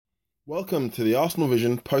Welcome to the Arsenal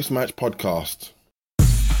Vision post-match podcast.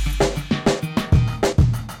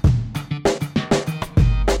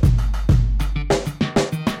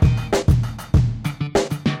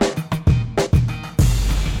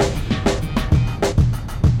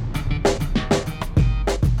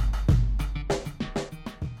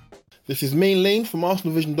 This is me, Lean, from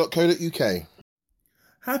arsenalvision.co.uk.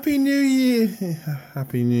 Happy New Year!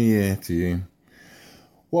 Happy New Year to you.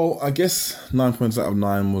 Well, I guess 9 points out of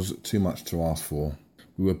 9 was too much to ask for.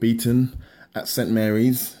 We were beaten at St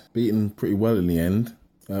Mary's, beaten pretty well in the end.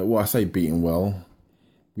 I say beaten well.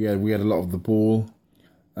 We had a lot of the ball.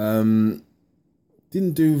 Didn't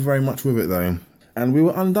do very much with it though. And we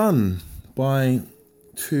were undone by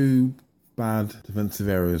 2 bad defensive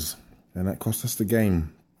errors. And that cost us the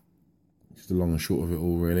game. Just the long and short of it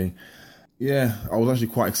all, really. Yeah, I was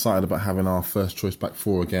actually quite excited about having our first choice back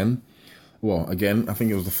 4 again. Well, again, I think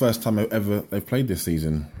it was the first time they've played this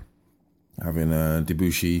season. Having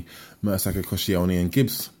Debuchy, Mertesacker, Koscielny and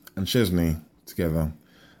Gibbs and Chesney together.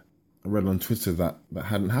 I read on Twitter that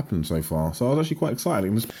hadn't happened so far. So I was actually quite excited.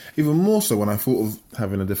 It was even more so when I thought of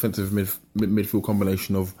having a defensive midfield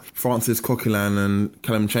combination of Francis Coquelin and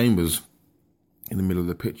Callum Chambers in the middle of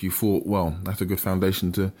the pitch. You thought, well, that's a good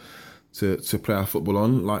foundation to play our football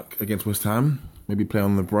on, like against West Ham. Maybe play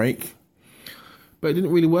on the break. But it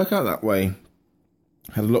didn't really work out that way.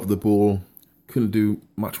 Had a lot of the ball, couldn't do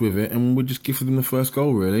much with it, and we just gifted them the first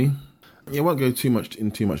goal, really. Yeah, I won't go too much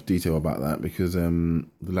detail about that because the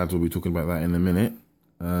lads will be talking about that in a minute.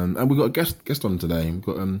 And we've got a guest on today. We've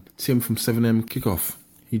got Tim from 7am Kickoff.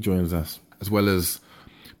 He joins us, as well as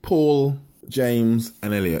Paul, James,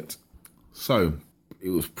 and Elliot. So it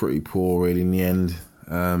was pretty poor, really, in the end.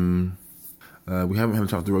 We haven't had a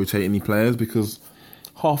chance to rotate any players because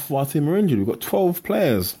half of our team are injured. We've got 12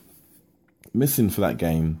 players missing for that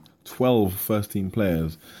game. 12 first-team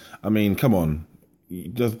players. I mean, come on.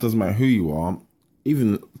 It doesn't matter who you are.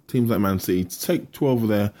 Even teams like Man City, take 12 of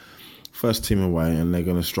their first team away and they're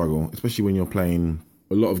going to struggle, especially when you're playing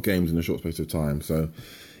a lot of games in a short space of time. So,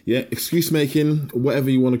 yeah, excuse-making,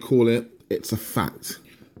 whatever you want to call it, it's a fact.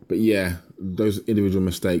 But, yeah, those individual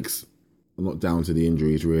mistakes are not down to the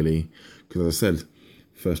injuries, really. Because, as I said,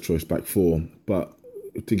 first choice back 4. But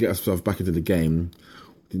to get ourselves back into the game,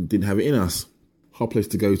 didn't have it in us. Hard place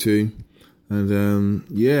to go to. And,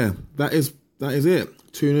 that is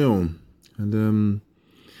it. 2-0. And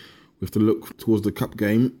we have to look towards the cup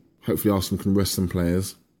game. Hopefully Arsenal can rest some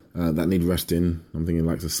players that need resting. I'm thinking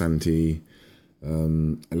like the Santi,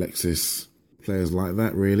 Alexis, players like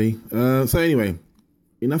that, really. So anyway,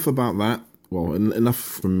 enough about that. Well, enough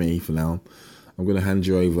from me for now. I'm going to hand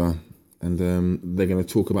you over and they're going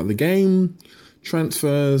to talk about the game,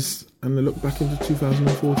 transfers, and a look back into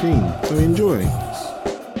 2014. So enjoy.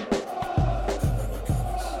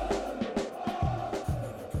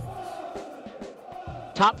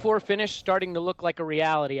 Top 4 finish starting to look like a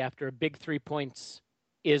reality after a big 3 points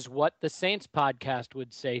is what the Saints podcast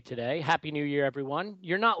would say today. Happy New Year, everyone.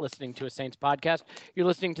 You're not listening to a Saints podcast. You're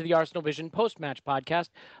listening to the Arsenal Vision post-match podcast.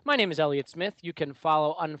 My name is Elliot Smith. You can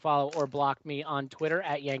follow, unfollow, or block me on Twitter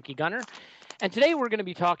at Yankee Gunner. And today we're going to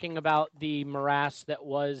be talking about the morass that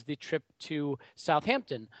was the trip to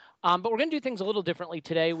Southampton. But we're going to do things a little differently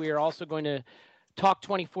today. We are also going to talk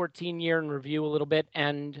 2014 year in review a little bit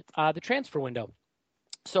and the transfer window.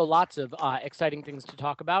 So lots of exciting things to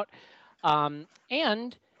talk about.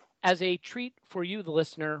 And as a treat for you, the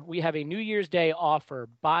listener, we have a New Year's Day offer.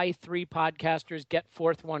 Buy 3 podcasters, get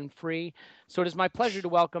 4th one free. So it is my pleasure to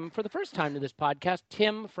welcome, for the first time to this podcast,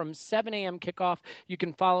 Tim from 7am Kickoff. You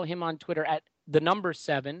can follow him on Twitter at the number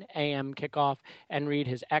 7am Kickoff and read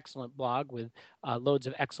his excellent blog with loads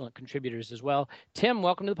of excellent contributors as well. Tim,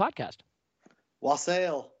 welcome to the podcast.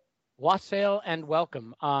 Wassail and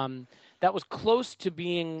welcome. That was close to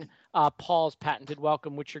being Paul's patented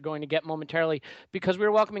welcome, which you're going to get momentarily, because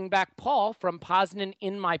we're welcoming back Paul from Poznan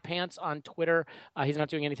in My Pants on Twitter. He's not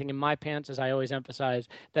doing anything in my pants, as I always emphasize.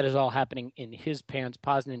 That is all happening in his pants,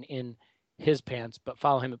 Poznan in his pants, but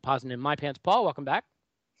follow him at Poznan in My Pants. Paul, welcome back.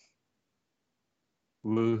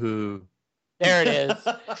 Woohoo. There it is.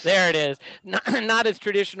 There it is. Not as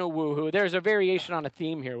traditional woohoo. There's a variation on a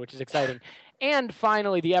theme here, which is exciting. And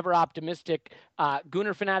finally, the ever-optimistic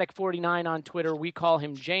Gooner Fanatic 49 on Twitter. We call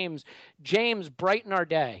him James. James, brighten our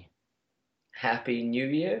day. Happy New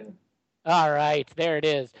Year. All right, there it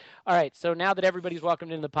is. All right, so now that everybody's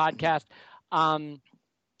welcomed into the podcast,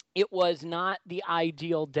 it was not the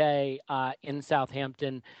ideal day in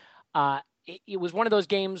Southampton. It was one of those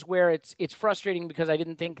games where it's frustrating because I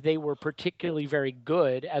didn't think they were particularly very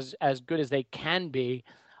good, as good as they can be.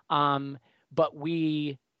 But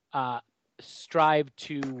we strive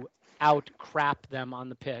to out-crap them on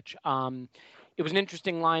the pitch. It was an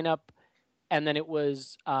interesting lineup, and then it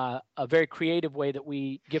was a very creative way that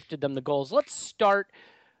we gifted them the goals. Let's start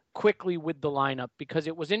quickly with the lineup because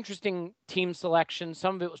it was interesting team selection.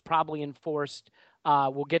 Some of it was probably enforced.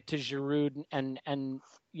 We'll get to Giroud and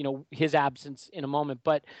his absence in a moment.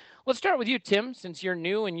 But let's start with you, Tim, since you're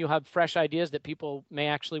new and you have fresh ideas that people may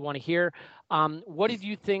actually want to hear. What did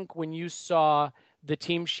you think when you saw the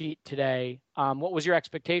team sheet today? What was your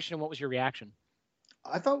expectation and what was your reaction?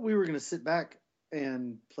 I thought we were going to sit back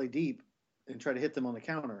and play deep and try to hit them on the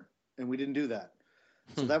counter, and we didn't do that.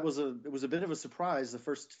 So it was a bit of a surprise. The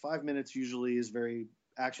first 5 minutes usually is very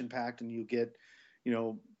action packed, and you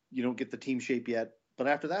don't get the team shape yet. But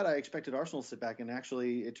after that, I expected Arsenal to sit back, and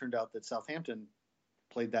actually, it turned out that Southampton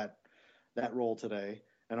played that role today,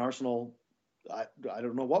 and Arsenal, I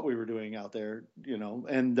don't know what we were doing out there,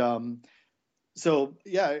 and so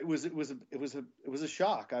yeah, it was a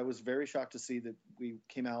shock. I was very shocked to see that we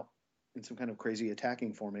came out in some kind of crazy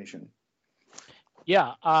attacking formation.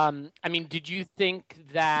 Yeah. Did you think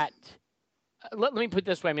that let me put it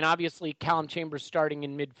this way. Obviously, Callum Chambers starting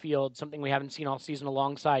in midfield, something we haven't seen all season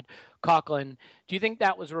alongside Coughlin. Do you think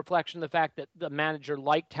that was a reflection of the fact that the manager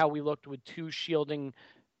liked how we looked with two shielding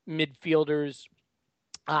midfielders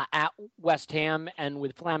at West Ham, and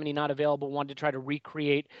with Flamini not available, wanted to try to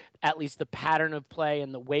recreate at least the pattern of play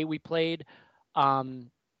and the way we played in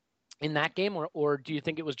that game? Or do you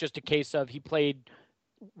think it was just a case of he played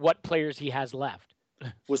what players he has left?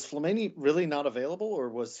 Was Flamini really not available, or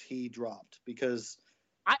was he dropped? Because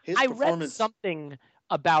I read something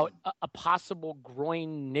about a possible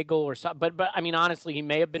groin niggle or something, but honestly, he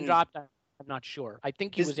may have been dropped. I'm not sure. I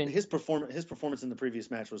think he was in his performance in the previous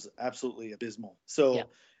match was absolutely abysmal. So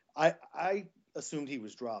yeah. I assumed he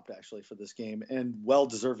was dropped actually for this game, and well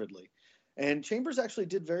deservedly. And Chambers actually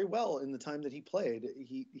did very well in the time that he played.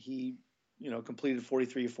 He completed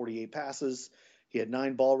 43 of 48 passes. He had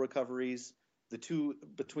 9 ball recoveries. The two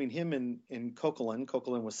between him and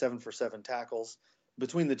Coughlin was 7 for 7 tackles.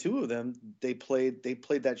 Between the two of them, they played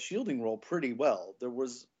that shielding role pretty well. There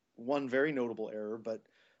was one very notable error, but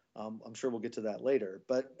I'm sure we'll get to that later.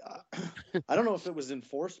 But I don't know if it was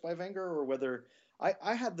enforced by Wenger or whether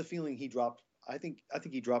I had the feeling he dropped. I think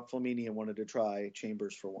he dropped Flamini and wanted to try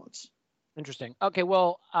Chambers for once. Interesting. Okay,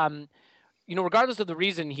 well, regardless of the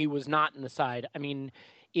reason he was not in the side,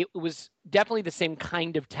 it was definitely the same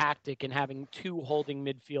kind of tactic in having two holding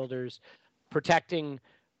midfielders, protecting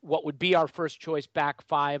what would be our first choice back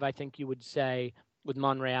five, I think you would say, with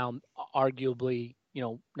Monreal arguably,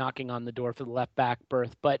 knocking on the door for the left back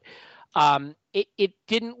berth. But it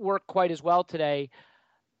didn't work quite as well today.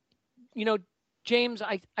 James,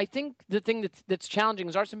 I think the thing that's challenging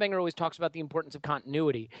is Arsene Wenger always talks about the importance of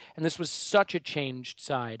continuity, and this was such a changed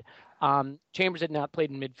side. Chambers had not played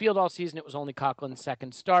in midfield all season. It was only Coughlin's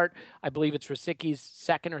second start. I believe it's Rosicki's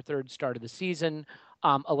second or third start of the season.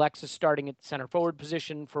 Alexis starting at the center forward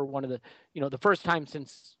position for one of the first time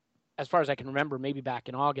since, as far as I can remember, maybe back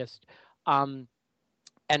in August. And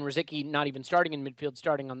Rosicki not even starting in midfield,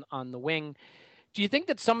 starting on the wing. Do you think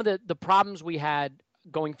that some of the problems we had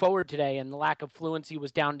going forward today and the lack of fluency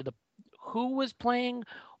was down to who was playing,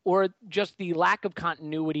 or just the lack of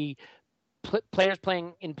continuity, players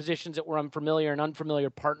playing in positions that were unfamiliar and unfamiliar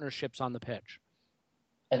partnerships on the pitch?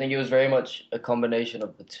 I think it was very much a combination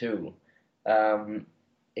of the two.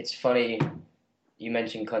 It's funny you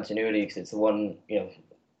mentioned continuity because it's the one,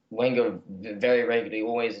 Wenger very regularly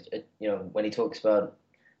always, when he talks about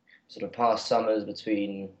sort of past summers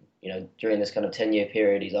between, during this kind of 10-year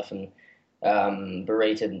period, he's often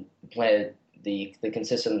berated the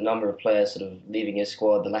consistent number of players sort of leaving his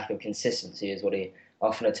squad. The lack of consistency is what he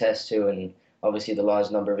often attests to, and obviously the large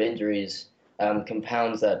number of injuries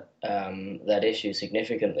compounds that issue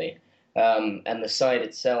significantly. And the side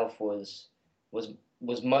itself was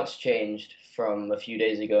much changed from a few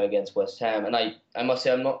days ago against West Ham. And I must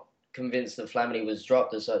say I'm not convinced that Flamini was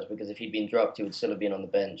dropped as such, because if he'd been dropped, he would still have been on the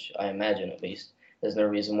bench, I imagine at least. There's no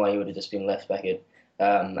reason why he would have just been left back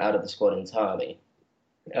out of the squad entirely.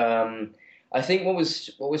 I think what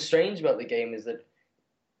was strange about the game is that,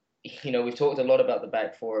 we've talked a lot about the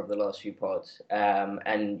back four of the last few pods,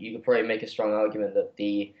 and you could probably make a strong argument that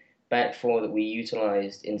the back four that we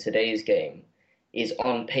utilised in today's game is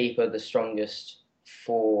on paper the strongest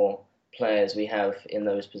four players we have in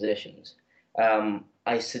those positions. I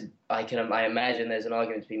imagine there's an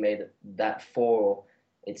argument to be made that four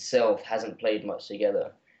itself hasn't played much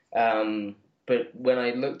together. But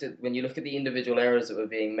when you look at the individual errors that were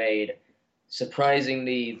being made,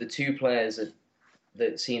 surprisingly, the two players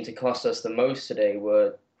that seemed to cost us the most today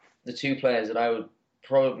were the two players that I would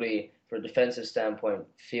probably, for a defensive standpoint,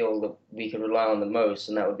 feel that we could rely on the most,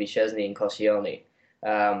 and that would be Szczesny and Koscielny.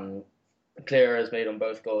 Clear errors made on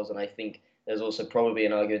both goals, and I think there's also probably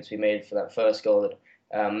an argument to be made for that first goal that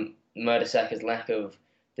Mertesacker's lack of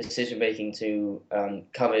decision making to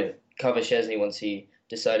cover Szczesny once he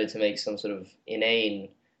decided to make some sort of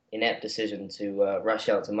inept decision to rush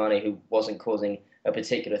out to Mane, who wasn't causing a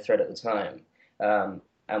particular threat at the time,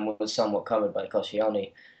 and was somewhat covered by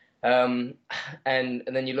Koscielny. And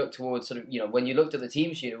then you look towards sort of, when you looked at the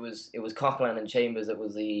team sheet, it was Coquelin and Chambers that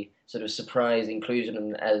was the sort of surprise inclusion.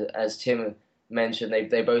 And as Tim mentioned,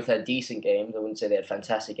 they both had decent games. I wouldn't say they had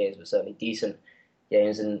fantastic games, but certainly decent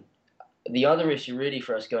games. And the other issue really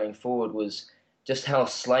for us going forward was just how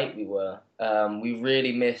slight we were. We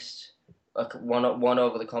really missed one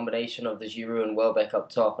over the combination of the Giroud and Welbeck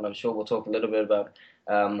up top, and I'm sure we'll talk a little bit about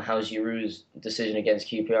how Giroud's decision against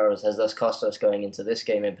QPR has thus cost us going into this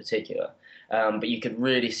game in particular. But you could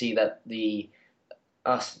really see that the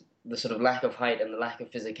sort of lack of height and the lack of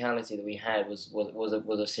physicality that we had was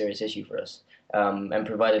a serious issue for us, and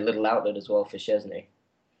provided little outlet as well for Szczesny.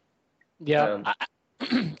 Yeah,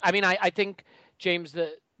 I mean, I think, James,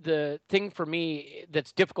 the thing for me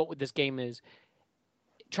that's difficult with this game is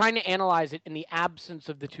trying to analyze it in the absence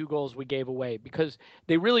of the two goals we gave away, because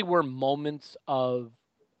they really were moments of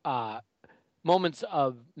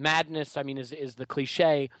madness. I mean, is the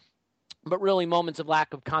cliche, but really moments of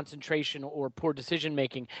lack of concentration or poor decision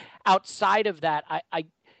making. Outside of that,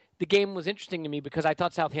 the game was interesting to me because I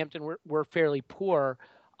thought Southampton were fairly poor.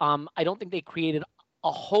 I don't think they created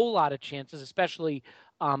a whole lot of chances, especially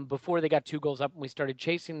before they got 2 goals up and we started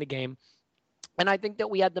chasing the game. And I think that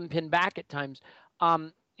we had them pinned back at times.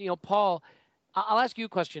 Paul, I'll ask you a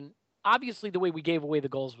question. Obviously, the way we gave away the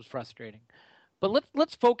goals was frustrating. But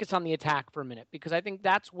let's focus on the attack for a minute, because I think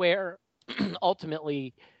that's where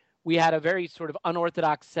ultimately we had a very sort of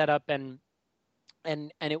unorthodox setup, and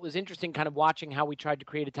it was interesting kind of watching how we tried to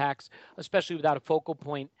create attacks, especially without a focal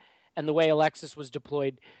point, and the way Alexis was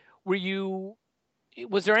deployed.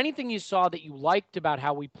 Was there anything you saw that you liked about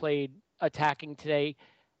how we played attacking today?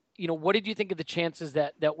 What did you think of the chances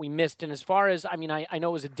that we missed? And as far as, I mean, I know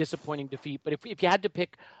it was a disappointing defeat, but if you had to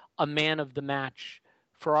pick a man of the match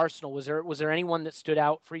for Arsenal, was there anyone that stood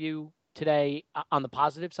out for you today on the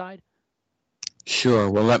positive side?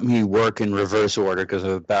 Sure. Well, let me work in reverse order because I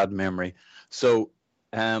have a bad memory. So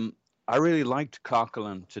I really liked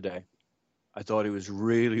Coquelin today. I thought he was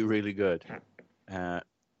really, really good.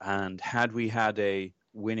 And had we had a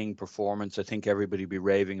winning performance, I think everybody would be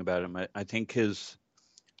raving about him. I think his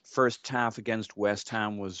first half against West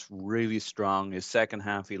Ham was really strong. His second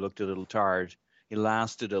half, he looked a little tired. He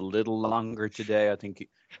lasted a little longer today. I think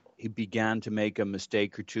he began to make a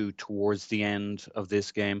mistake or two towards the end of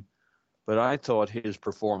this game. But I thought his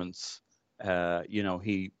performance,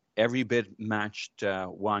 he every bit matched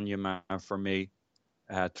Wanyama for me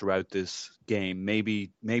throughout this game.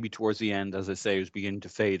 Maybe towards the end, as I say, he was beginning to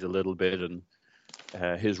fade a little bit, and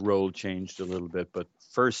his role changed a little bit. But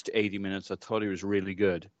first 80 minutes, I thought he was really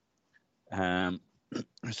good.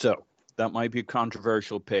 So that might be a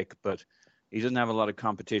controversial pick, but he doesn't have a lot of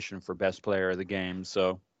competition for best player of the game.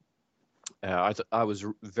 So I was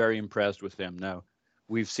very impressed with him. Now,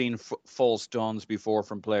 we've seen false dawns before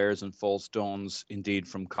from players, and false dawns indeed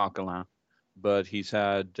from Coquelin, but he's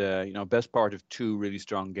had best part of 2 really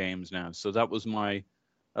strong games now. So that was my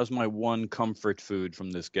one comfort food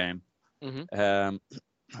from this game. Mm-hmm.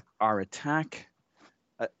 Our attack.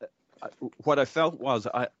 What I felt was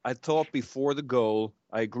I thought before the goal,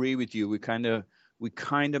 I agree with you. We kind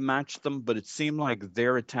of matched them, but it seemed like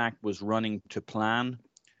their attack was running to plan,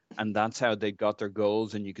 and that's how they got their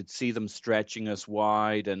goals. And you could see them stretching us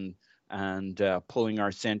wide and pulling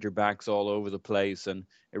our centre backs all over the place, and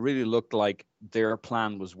it really looked like their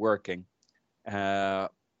plan was working. Our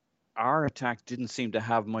attack didn't seem to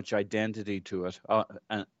have much identity to it,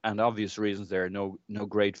 and obvious reasons there. No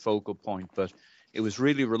great focal point, but it was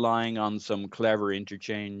really relying on some clever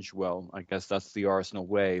interchange. Well, I guess that's the Arsenal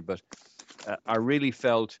way, but I really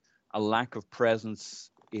felt a lack of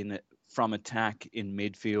presence from attack in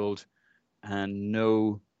midfield,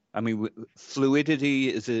 and fluidity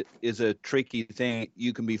is a tricky thing.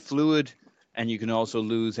 You can be fluid, and you can also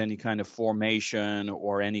lose any kind of formation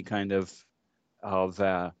or any kind of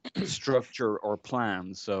structure or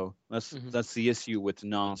plan. So that's the issue with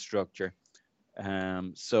non-structure.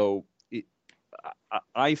 So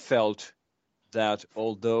I felt that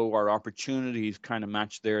although our opportunities kind of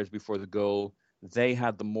matched theirs before the goal, they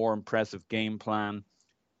had the more impressive game plan,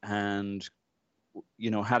 and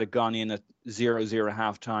had it gone in at 0-0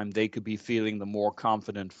 halftime, they could be feeling the more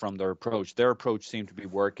confident from their approach. Their approach seemed to be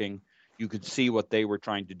working. You could see what they were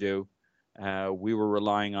trying to do. we were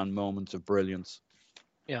relying on moments of brilliance.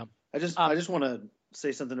 Yeah. I just want to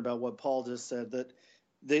say something about what Paul just said,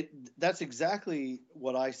 that's exactly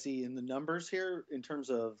what I see in the numbers here in terms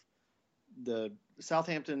of the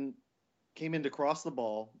Southampton came in to cross the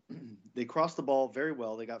ball. They crossed the ball very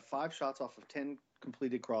well. They got 5 shots off of 10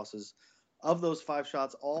 completed crosses. Of those 5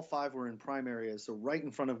 shots, all 5 were in prime areas, so right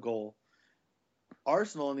in front of goal.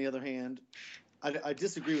 Arsenal, on the other hand, I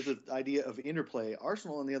disagree with the idea of interplay.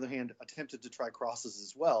 Arsenal, on the other hand, attempted to try crosses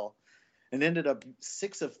as well and ended up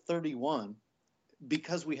 6 of 31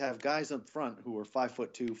 because we have guys up front who are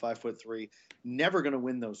 5'2", 5'3", never going to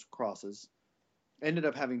win those crosses. Ended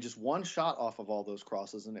up having just 1 shot off of all those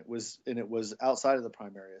crosses, and it was outside of the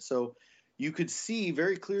prime area. So you could see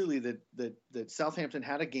very clearly that Southampton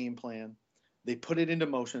had a game plan. They put it into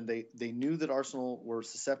motion. They knew that Arsenal were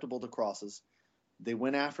susceptible to crosses. They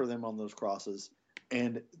went after them on those crosses,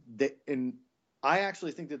 and I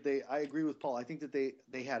actually think that I agree with Paul. I think that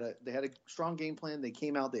they had a strong game plan. They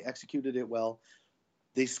came out, they executed it well.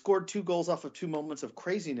 They scored 2 goals off of 2 moments of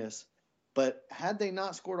craziness. But had they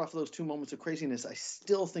not scored off those 2 moments of craziness, I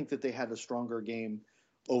still think that they had a stronger game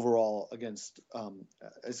overall against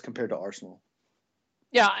as compared to Arsenal.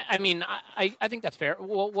 Yeah, I mean, I think that's fair.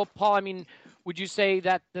 Well, Paul, I mean, would you say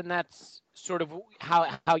that then that's sort of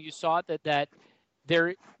how you saw it, that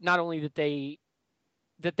they're not only that they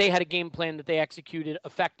had a game plan that they executed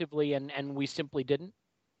effectively and we simply didn't?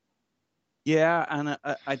 Yeah, and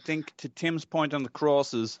I think to Tim's point on the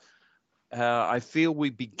crosses, I feel we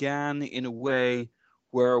began in a way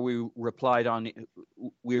where we relied on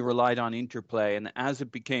interplay, and as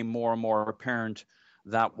it became more and more apparent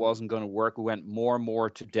that wasn't going to work, we went more and more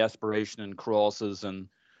to desperation and crosses and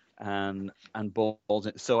balls.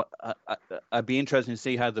 So I'd be interested to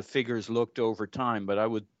see how the figures looked over time, but I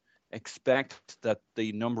would expect that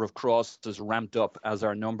the number of crosses ramped up as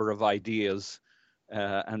our number of ideas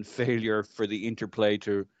and failure for the interplay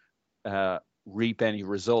to reap any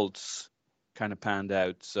results kind of panned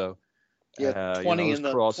out. So 20 in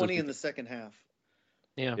the second half.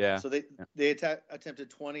 Yeah. So they attempted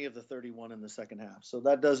 20 of the 31 in the second half. So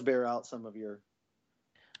that does bear out some of your.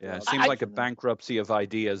 Yeah, it seems like a bankruptcy of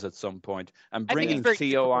ideas at some point. And bringing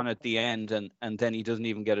Theo on at the end, and then he doesn't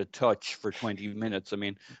even get a touch for 20 minutes. I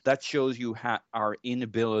mean, that shows you our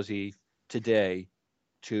inability today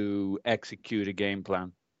to execute a game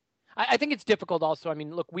plan. I think it's difficult also. I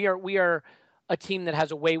mean, look, we are a team that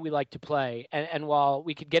has a way we like to play. And while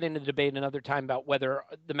we could get into the debate another time about whether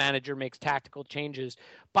the manager makes tactical changes,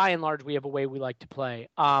 by and large, we have a way we like to play.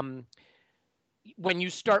 When you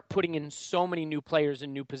start putting in so many new players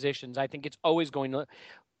in new positions, I think it's always going to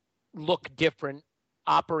look different,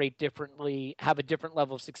 operate differently, have a different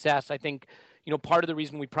level of success. I think, part of the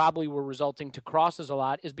reason we probably were resulting to crosses a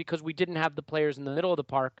lot is because we didn't have the players in the middle of the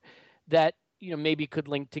park that, maybe could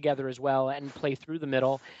link together as well and play through the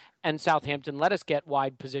middle. And Southampton let us get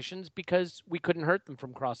wide positions because we couldn't hurt them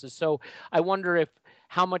from crosses. So I wonder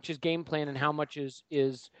how much is game plan and how much is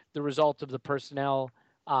the result of the personnel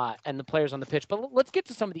and the players on the pitch. But let's get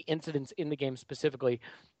to some of the incidents in the game specifically.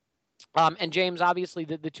 And James, obviously,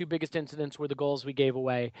 the 2 biggest incidents were the goals we gave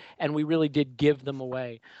away, and we really did give them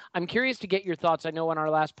away. I'm curious to get your thoughts. I know on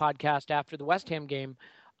our last podcast after the West Ham game,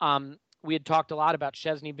 we had talked a lot about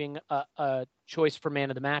Szczesny being a choice for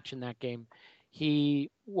man of the match in that game. He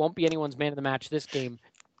won't be anyone's man of the match this game.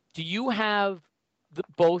 Do you have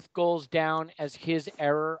both goals down as his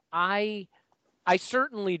error? I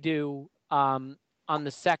certainly do on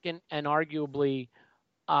the second, and arguably,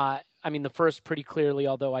 the first pretty clearly,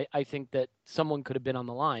 although I think that someone could have been on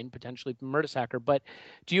the line, potentially Mertesacker. But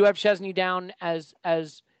do you have Szczesny down as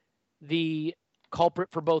the culprit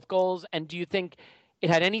for both goals? And do you think it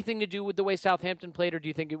had anything to do with the way Southampton played, or do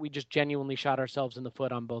you think we just genuinely shot ourselves in the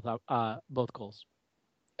foot on both goals?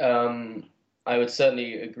 I would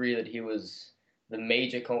certainly agree that he was the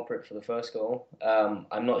major culprit for the first goal.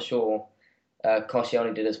 I'm not sure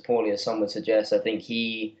Koscielny did as poorly as some would suggest. I think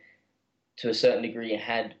he, to a certain degree,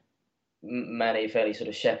 had Mane fairly sort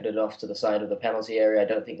of shepherded off to the side of the penalty area. I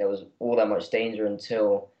don't think there was all that much danger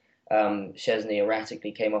until Szczesny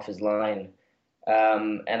erratically came off his line.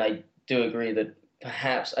 And I do agree that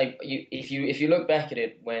perhaps if you look back at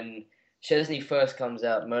it, when Szczesny first comes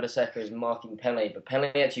out, Mertesacker is marking Pele, but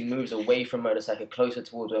Pele actually moves away from Mertesacker closer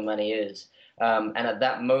towards where Mane is. And at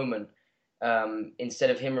that moment,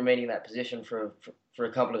 instead of him remaining in that position for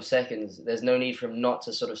a couple of seconds, there's no need for him not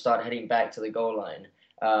to sort of start heading back to the goal line.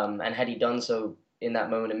 And had he done so in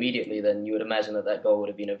that moment immediately, then you would imagine that goal would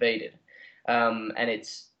have been evaded. And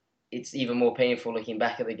it's even more painful looking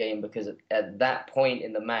back at the game because at that point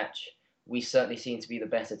in the match, we certainly seemed to be the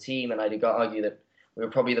better team, and I'd argue that we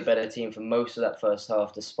were probably the better team for most of that first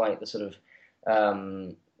half, despite the sort of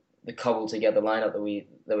the cobbled together lineup that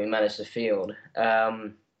we managed to field.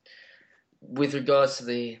 With regards to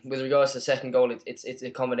the second goal, it's a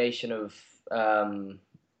combination of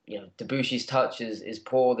Debussy's touch is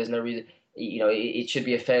poor. There's no reason, it should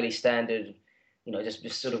be a fairly standard,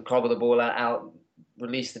 just sort of cobble the ball out,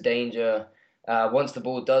 release the danger. Once the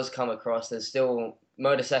ball does come across, there's still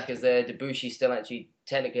Mertesacker's there. Debussy still actually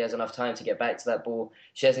technically has enough time to get back to that ball.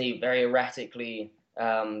 Szczesny very erratically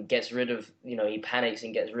gets rid of, he panics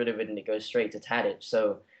and gets rid of it, and it goes straight to Tadic.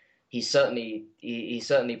 So he's certainly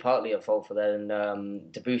partly at fault for that,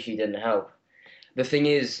 and Debussy didn't help. The thing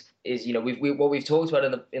is what we've talked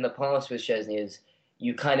about in the past with Szczesny is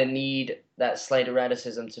you kind of need that slight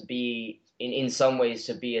erraticism to be in some ways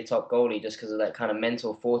to be a top goalie, just because of that kind of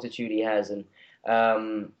mental fortitude he has, and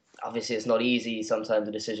obviously it's not easy sometimes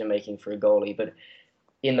the decision making for a goalie, but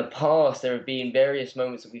in the past there have been various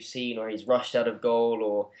moments that we've seen where he's rushed out of goal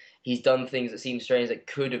or he's done things that seem strange that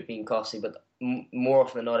could have been costly, but more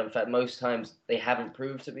often than not, in fact, most times they haven't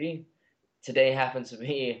proved to be. Today happened to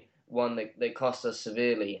be one that cost us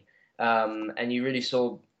severely. And you really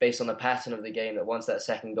saw, based on the pattern of the game, that once that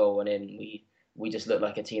second goal went in, we just looked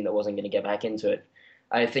like a team that wasn't going to get back into it.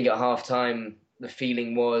 I think at half-time, the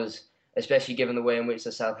feeling was, especially given the way in which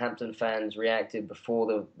the Southampton fans reacted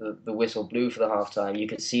before the whistle blew for the half-time, you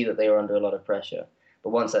could see that they were under a lot of pressure.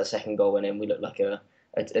 But once that second goal went in, we looked like a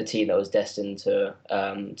team that was destined to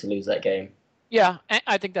lose that game. Yeah,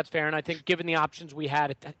 I think that's fair. And I think given the options we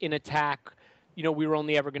had in attack, we were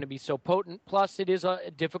only ever going to be so potent. Plus, it is a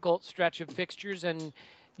difficult stretch of fixtures. And,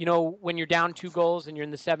 when you're down 2 goals and you're in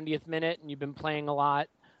the 70th minute and you've been playing a lot,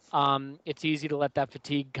 it's easy to let that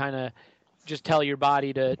fatigue kind of just tell your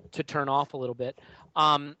body to turn off a little bit.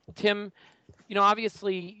 Tim,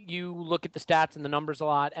 obviously you look at the stats and the numbers a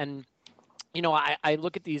lot. And, I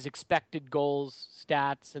look at these expected goals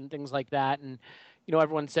stats and things like that. And,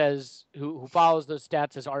 everyone says who follows those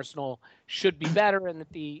stats says Arsenal should be better, and that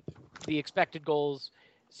the expected goals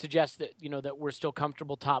suggest that, that we're still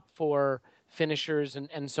comfortable top 4 finishers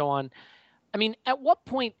and so on. I mean, at what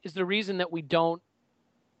point is the reason that we don't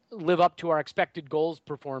live up to our expected goals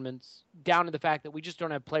performance down to the fact that we just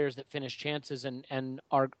don't have players that finish chances and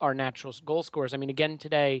are natural goal scorers? I mean, again,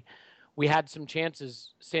 today we had some chances.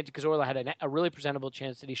 Santi Cazorla had a really presentable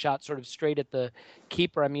chance that he shot sort of straight at the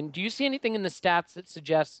keeper. I mean, do you see anything in the stats that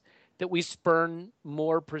suggests that we spurn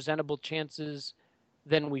more presentable chances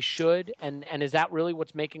than we should? And is that really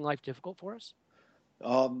what's making life difficult for us?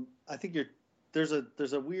 I think there's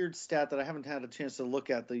a weird stat that I haven't had a chance to look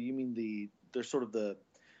at. There's sort of the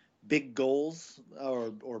big goals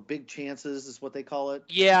or big chances is what they call it.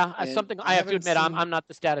 Yeah, something I have to admit, I'm not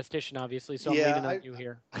the statistician, obviously, so I'm leaving on you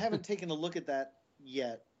here. I haven't taken a look at that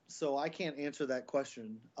yet, so I can't answer that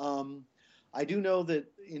question. I do know that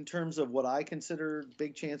in terms of what I consider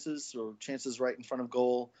big chances or chances right in front of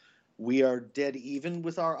goal, we are dead even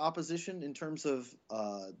with our opposition in terms of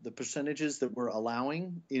the percentages that we're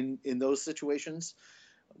allowing in those situations,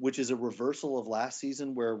 which is a reversal of last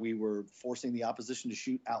season where we were forcing the opposition to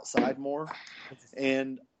shoot outside more.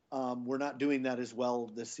 And we're not doing that as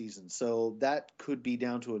well this season. So that could be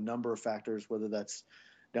down to a number of factors, whether that's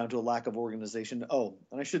down to a lack of organization. Oh,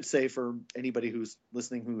 and I should say for anybody who's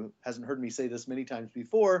listening who hasn't heard me say this many times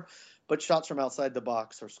before, but shots from outside the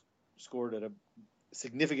box are scored at a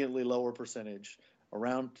significantly lower percentage,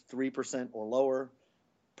 around 3% or lower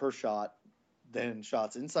per shot, than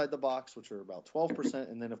shots inside the box, which are about 12%,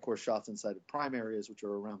 and then, of course, shots inside of prime areas, which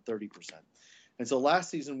are around 30%. And so last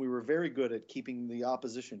season, we were very good at keeping the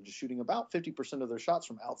opposition to shooting about 50% of their shots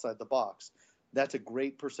from outside the box. That's a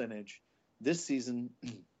great percentage. This season,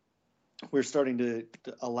 we're starting to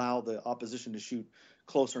allow the opposition to shoot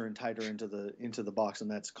closer and tighter into the box, and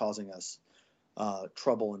that's causing us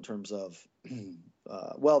trouble in terms of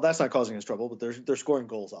well, that's not causing us trouble, but they're scoring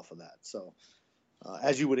goals off of that. So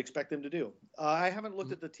as you would expect them to do. I haven't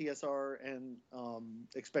looked at the TSR and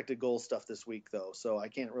expected goal stuff this week, though, so I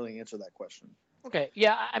can't really answer that question. Okay.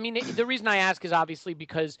 Yeah. I mean, the reason I ask is obviously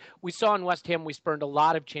because we saw in West Ham we spurned a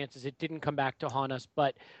lot of chances. It didn't come back to haunt us.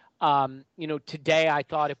 But, today I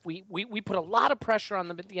thought if we put a lot of pressure on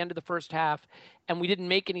them at the end of the first half and we didn't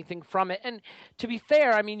make anything from it. And to be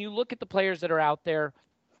fair, I mean, you look at the players that are out there,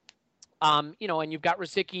 and you've got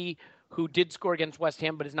Rosicky, who did score against West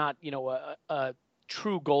Ham, but is not, a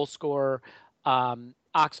true goal scorer.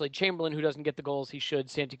 Oxlade-Chamberlain, who doesn't get the goals he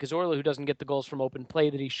should. Santi Cazorla, who doesn't get the goals from open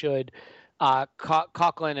play that he should.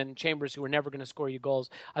 Coughlin and Chambers, who are never going to score you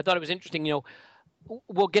goals. I thought it was interesting,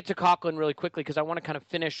 we'll get to Coughlin really quickly because I want to kind of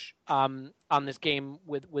finish on this game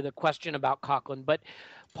with a question about Coughlin. But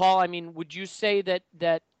Paul, I mean, would you say that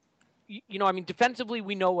I mean, defensively,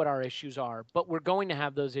 we know what our issues are, but we're going to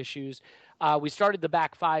have those issues. We started the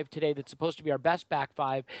back five today that's supposed to be our best back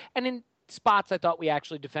five. And in spots, I thought we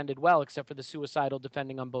actually defended well, except for the suicidal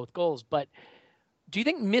defending on both goals. But do you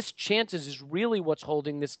think missed chances is really what's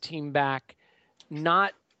holding this team back?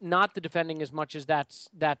 Not the defending as much as that's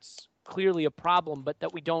clearly a problem, but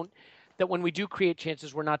that when we do create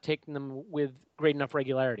chances, we're not taking them with great enough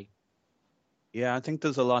regularity. Yeah, I think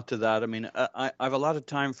there's a lot to that. I mean, I have a lot of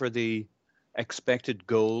time for the expected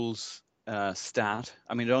goals stat.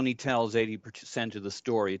 I mean, it only tells 80% of the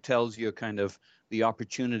story. It tells you kind of the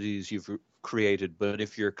opportunities you've created. But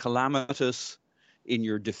if you're calamitous in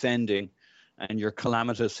your defending and you're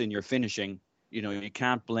calamitous in your finishing, you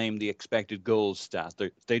can't blame the expected goals stat.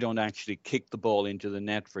 They don't actually kick the ball into the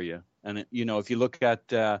net for you. And, if you look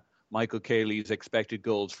at Michael Cayley's expected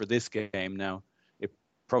goals for this game now, it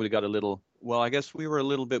probably got a little... Well, I guess we were a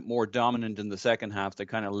little bit more dominant in the second half. They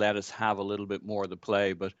kind of let us have a little bit more of the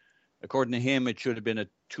play. But according to him, it should have been a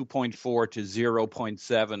 2.4 to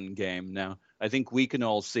 0.7 game. Now, I think we can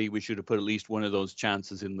all see we should have put at least one of those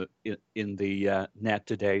chances in the net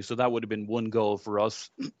today. So that would have been one goal for us.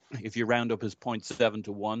 If you round up his 0.7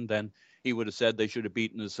 to 1, then he would have said they should have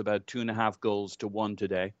beaten us about 2.5 goals to 1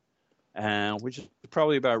 today, which is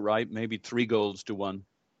probably about right. Maybe 3 goals to 1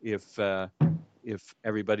 if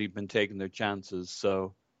everybody had been taking their chances.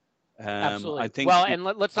 So absolutely. I think and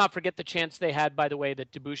let's not forget the chance they had, by the way,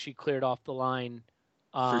 that Debussy cleared off the line.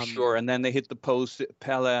 For sure. And then they hit the post.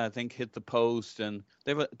 Pella, I think, hit the post, and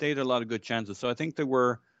they had a lot of good chances. So I think they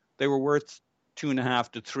were worth 2.5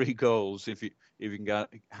 to 3 goals if you can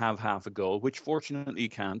have half a goal, which fortunately you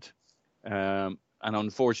can't. And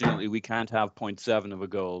unfortunately we can't have 0.7 of a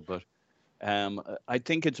goal. But I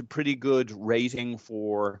think it's a pretty good rating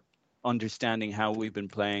for understanding how we've been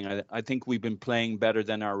playing. I think we've been playing better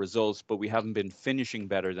than our results, but we haven't been finishing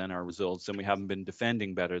better than our results, and we haven't been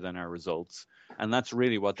defending better than our results. And that's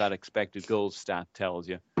really what that expected goals stat tells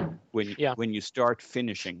you. When you start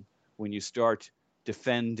finishing, when you start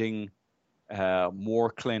defending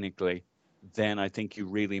more clinically, then I think you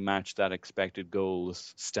really match that expected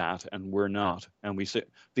goals stat, and we're not. And we say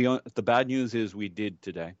the bad news is we did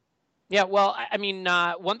today. Yeah, well, I mean,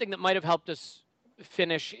 one thing that might have helped us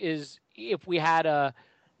finish is if we had a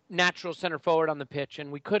natural center forward on the pitch,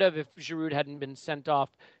 and we could have if Giroud hadn't been sent off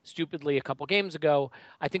stupidly a couple games ago.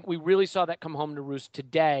 I think we really saw that come home to roost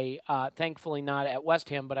today. Thankfully not at West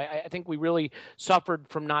Ham, but I think we really suffered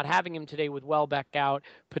from not having him today with Welbeck out,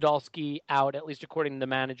 Podolski out, at least according to the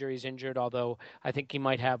manager. He's injured, although I think he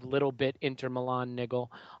might have little bit Inter Milan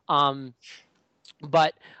niggle.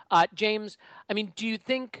 But James, I mean, do you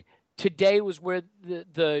think today was where the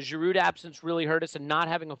Giroud absence really hurt us and not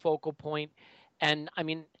having a focal point? And I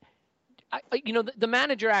mean, the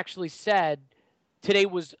manager actually said today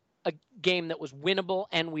was a game that was winnable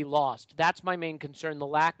and we lost. That's my main concern, the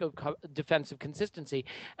lack of defensive consistency.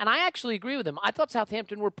 And I actually agree with him. I thought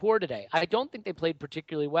Southampton were poor today. I don't think they played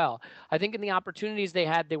particularly well. I think in the opportunities they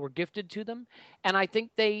had, they were gifted to them. And I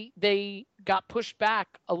think they got pushed back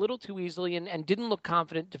a little too easily and didn't look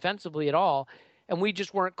confident defensively at all. And we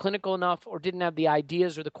just weren't clinical enough or didn't have the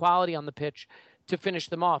ideas or the quality on the pitch to finish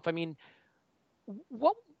them off. I mean,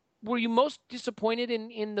 what were you most disappointed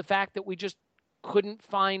in the fact that we just couldn't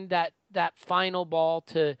find that final ball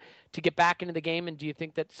to get back into the game? And do you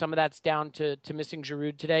think that some of that's down to missing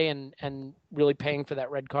Giroud today and really paying for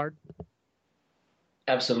that red card?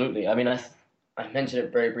 Absolutely. I mean, I mentioned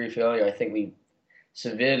it very briefly earlier. I think we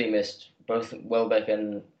severely missed both Welbeck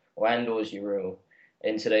and Giroud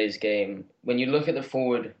in today's game. When you look at the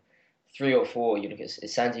forward 3 or 4, you look at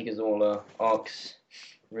Santi Cazorla, Ox,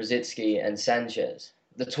 Rosicky, and Sanchez.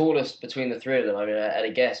 The tallest between the 3 of them, I mean, at a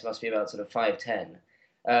guess, must be about sort of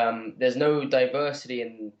 5'10". There's no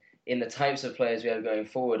diversity in the types of players we have going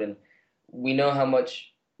forward, and we know how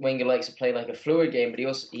much Wenger likes to play like a fluid game, but he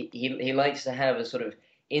also he likes to have a sort of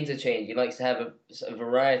interchange. He likes to have a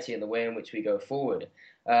variety in the way in which we go forward.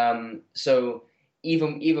 So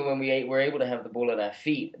even when we were able to have the ball at our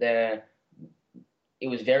feet, it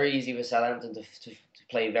was very easy for Southampton to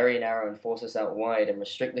play very narrow and force us out wide and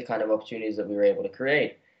restrict the kind of opportunities that we were able to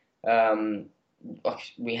create.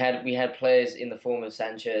 We had players in the form of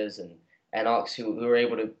Sanchez and Ox who were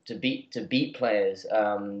able to beat players,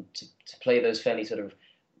 to play those fairly sort of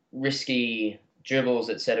risky dribbles,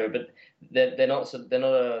 etc. But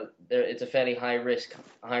it's a fairly high risk,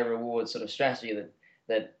 high reward sort of strategy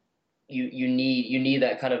that you need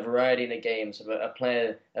that kind of variety in the game. So a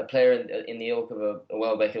player in the ilk of a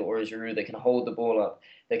Welbeck or a Giroud that can hold the ball up,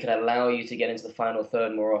 that can allow you to get into the final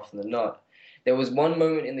third more often than not. There was one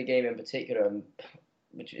moment in the game in particular,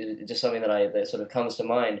 which is just something that sort of comes to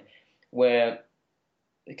mind, where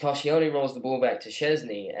Koscielny rolls the ball back to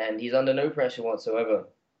Szczesny, and he's under no pressure whatsoever.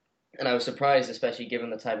 And I was surprised, especially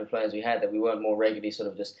given the type of players we had, that we weren't more regularly sort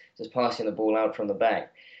of just passing the ball out from the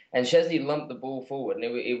back. And Szczesny lumped the ball forward, and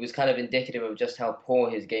it was kind of indicative of just how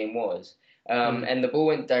poor his game was. And the ball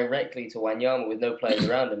went directly to Wanyama with no players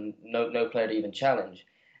around him, no player to even challenge.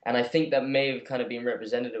 And I think that may have kind of been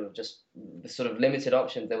representative of just the sort of limited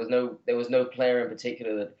options. There was no player in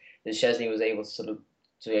particular that Szczesny was able to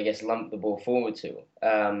I guess lump the ball forward to,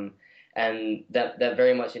 and that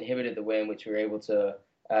very much inhibited the way in which we were able to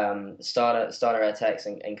start our attacks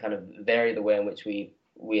and kind of vary the way in which we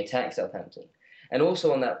attack Southampton. And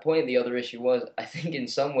also on that point, the other issue was, I think in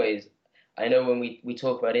some ways, I know when we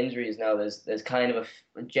talk about injuries now, there's kind of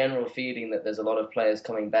a general feeling that there's a lot of players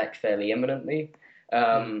coming back fairly imminently.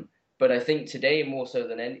 But I think today, more so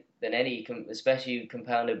than any, especially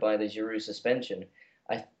compounded by the Giroud suspension,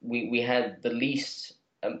 we had the least.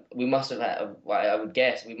 We must have had. I would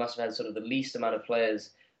guess we must have had sort of the least amount of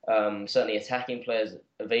players, certainly attacking players,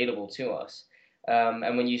 available to us.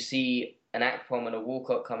 And when you see an Akpom and a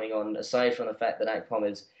Walcott coming on, aside from the fact that Akpom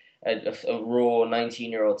is a raw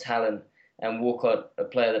 19-year-old talent, and Walcott a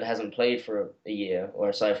player that hasn't played for a year, or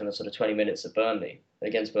aside from the sort of 20 minutes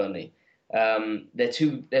against Burnley,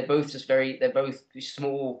 they're both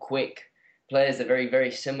small, quick players. They're very,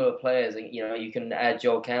 very similar players, and you can add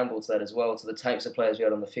Joel Campbell to that as well, to the types of players we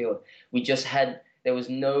had on the field. We just had there was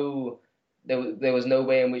no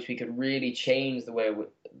way in which we could really change the way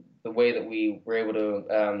that we were able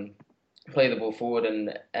to play the ball forward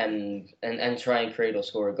and try and create or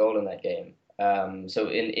score a goal in that game. So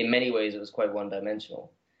in many ways, it was quite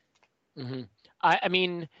one-dimensional. Mm-hmm. I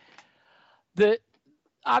mean,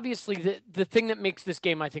 obviously the thing that makes this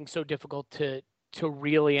game, I think, so difficult to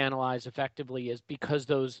really analyze effectively is because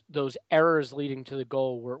those errors leading to the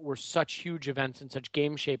goal were such huge events and such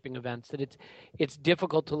game-shaping events that it's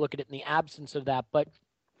difficult to look at it in the absence of that. But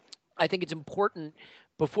I think it's important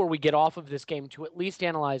before we get off of this game to at least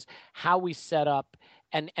analyze how we set up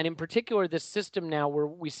and in particular this system now where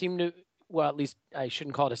we seem to, well, at least I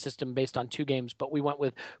shouldn't call it a system based on two games, but we went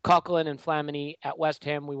with Coquelin and Flamini at West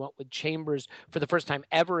Ham. We went with Chambers for the first time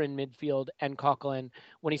ever in midfield and Coquelin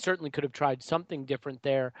when he certainly could have tried something different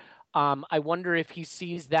there. I wonder if he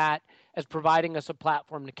sees that as providing us a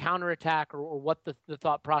platform to counterattack or what the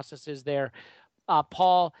thought process is there.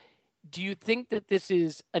 Paul, do you think that this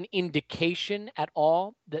is an indication at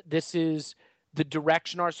all that this is the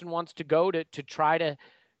direction Arsene wants to go to try to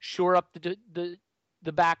shore up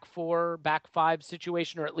the back four, back five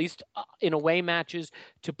situation, or at least in away matches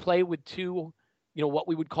to play with two, what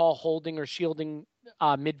we would call holding or shielding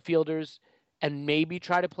midfielders and maybe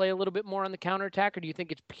try to play a little bit more on the counterattack? Or do you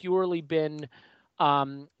think it's purely been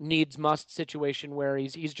needs must situation where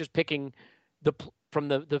he's just picking from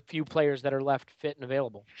the few players that are left fit and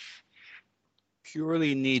available?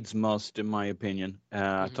 Purely needs must, in my opinion.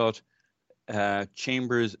 I thought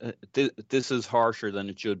Chambers, this is harsher than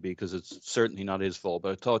it should be because it's certainly not his fault,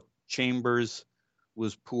 but I thought Chambers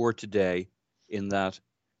was poor today in that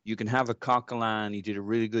you can have a Coquelin, he did a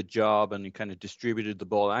really good job and he kind of distributed the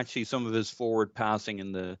ball. Actually, some of his forward passing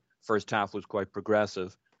in the first half was quite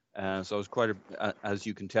progressive. So I was quite, as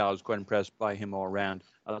you can tell, I was quite impressed by him all around.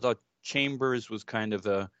 I thought Chambers was kind of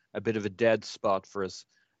a bit of a dead spot for us.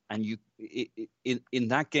 And in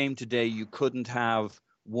that game today, you couldn't have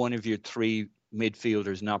one of your three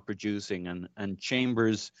midfielders not producing. And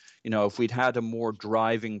Chambers, if we'd had a more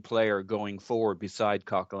driving player going forward beside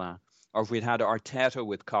Coquelin, or if we'd had Arteta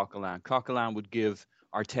with Coquelin would give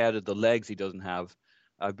Arteta the legs he doesn't have.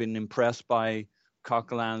 I've been impressed by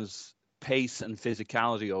Coquelin's pace and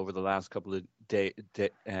physicality over the last couple of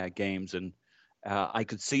games. And I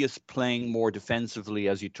could see us playing more defensively,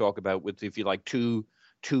 as you talk about, with, if you like, two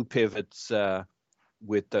pivots,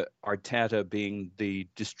 with the Arteta being the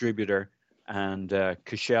distributor and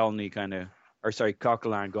Coquelin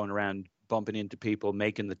going around bumping into people,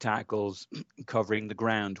 making the tackles, covering the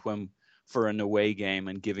ground for an away game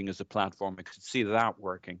and giving us a platform. I could see that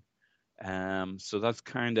working. So that's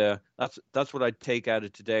that's what I'd take out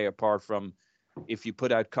of today, apart from if you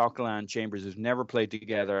put out Coquelin and Chambers, who's never played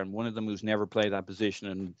together, and one of them who's never played that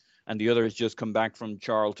position, and the other has just come back from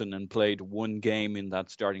Charlton and played one game in that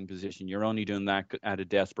starting position. You're only doing that out of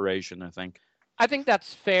desperation, I think. I think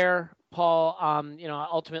that's fair, Paul.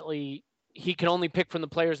 Ultimately, he can only pick from the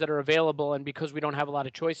players that are available. And because we don't have a lot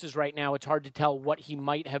of choices right now, it's hard to tell what he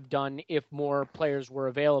might have done if more players were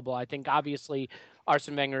available. I think obviously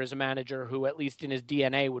Arsene Wenger is a manager who, at least in his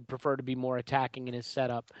DNA, would prefer to be more attacking in his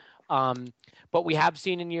setup. But we have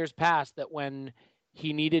seen in years past that when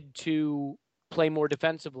he needed to play more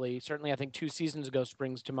defensively, certainly I think 2 seasons ago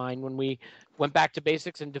springs to mind, when we went back to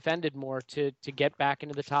basics and defended more to get back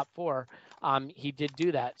into the top 4, he did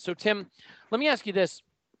do that. So Tim, let me ask you this.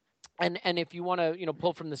 And if you want to,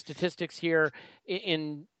 pull from the statistics here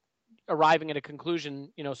in arriving at a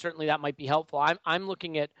conclusion, certainly that might be helpful. I'm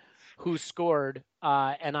looking at who scored,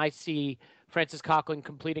 and I see Francis Coquelin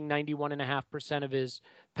completing 91.5% of his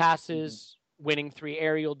passes, winning 3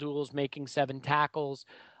 aerial duels, making 7 tackles.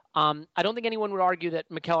 I don't think anyone would argue that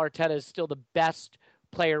Mikel Arteta is still the best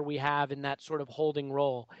player we have in that sort of holding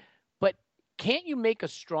role. But can't you make a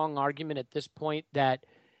strong argument at this point that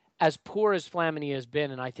as poor as Flamini has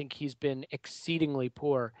been, and I think he's been exceedingly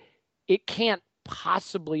poor, it can't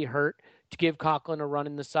possibly hurt to give Coquelin a run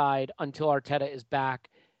in the side until Arteta is back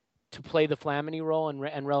to play the Flamini role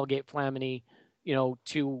and relegate Flamini,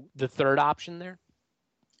 to the third option there?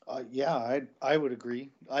 Yeah, I would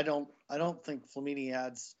agree. I don't think Flamini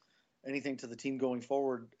adds anything to the team going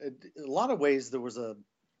forward. In a lot of ways, there was a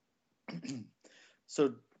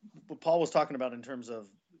so what Paul was talking about in terms of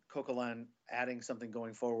Coquelin adding something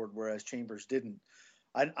going forward, whereas Chambers didn't.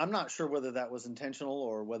 I'm not sure whether that was intentional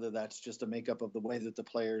or whether that's just a makeup of the way that the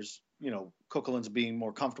players, Coquelin's being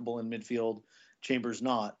more comfortable in midfield, Chambers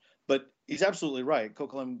not. But he's absolutely right.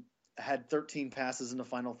 Coquelin had 13 passes in the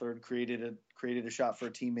final third, created a shot for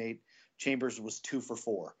a teammate. Chambers was 2 for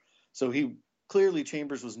 4. So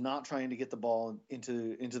Chambers was not trying to get the ball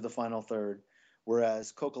into the final third,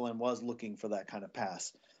 whereas Coquelin was looking for that kind of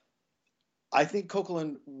pass. I think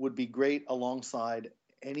Coquelin would be great alongside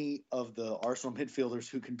any of the Arsenal midfielders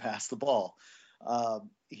who can pass the ball.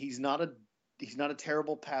 He's not a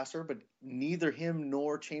terrible passer, but neither him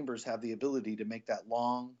nor Chambers have the ability to make that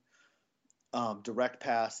long, direct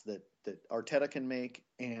pass that Arteta can make,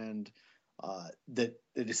 and that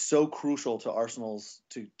is so crucial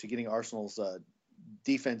to getting Arsenal's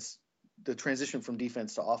defense, the transition from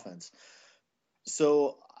defense to offense.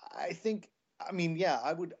 So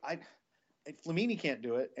Flamini can't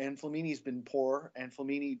do it, and Flamini's been poor, and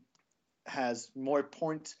Flamini has more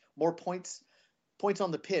points on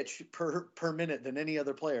the pitch per minute than any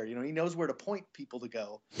other player. He knows where to point people to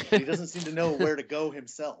go, but he doesn't seem to know where to go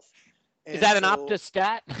himself. And is that an Opta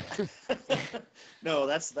stat? No,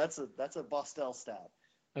 that's a Bostel stat.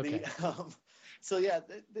 Okay.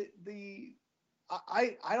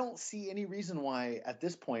 I don't see any reason why at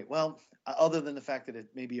this point, other than the fact that it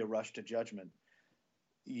may be a rush to judgment.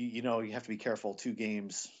 You have to be careful. 2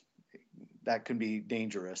 games, that can be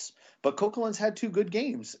dangerous. But Coquelin's had 2 good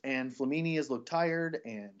games, and Flamini has looked tired.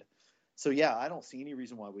 And so, I don't see any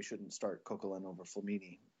reason why we shouldn't start Coquelin over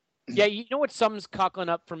Flamini. Yeah, what sums Coquelin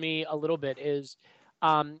up for me a little bit is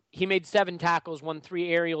he made 7 tackles, won 3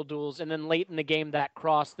 aerial duels, and then late in the game, that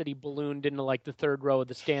cross that he ballooned into like the third row of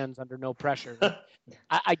the stands under no pressure.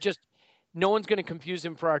 No one's going to confuse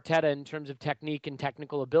him for Arteta in terms of technique and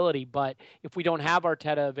technical ability, but if we don't have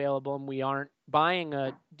Arteta available and we aren't buying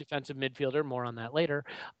a defensive midfielder, more on that later,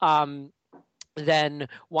 then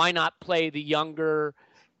why not play the younger,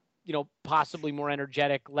 possibly more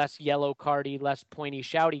energetic, less yellow cardy, less pointy,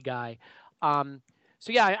 shouty guy? I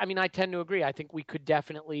tend to agree. I think we could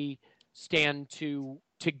definitely stand to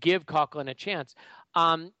give Coquelin a chance.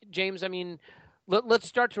 James, let's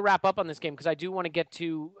start to wrap up on this game, because I do want to get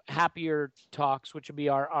to happier talks, which would be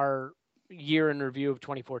our year in review of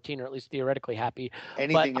 2014, or at least theoretically happy.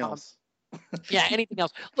 Anything else? Yeah, anything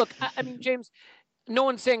else. Look, James, no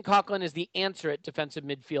one's saying Coquelin is the answer at defensive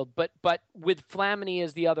midfield, but with Flamini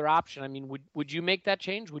as the other option, would you make that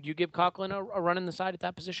change? Would you give Coquelin a run in the side at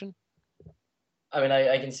that position?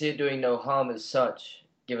 I can see it doing no harm as such,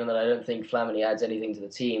 given that I don't think Flamini adds anything to the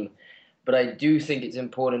team. But I do think it's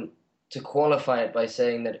important to qualify it by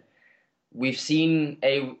saying that we've seen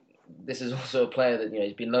this is also a player that,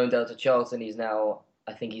 he's been loaned out to Charlton. He's now,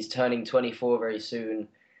 I think he's turning 24 very soon.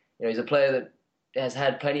 He's a player that has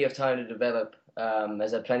had plenty of time to develop,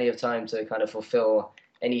 has had plenty of time to kind of fulfill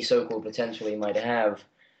any so-called potential he might have.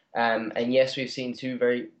 And yes, we've seen two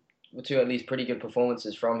at least pretty good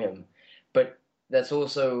performances from him. But that's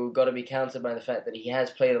also got to be countered by the fact that he has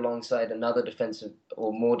played alongside another defensive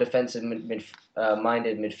or more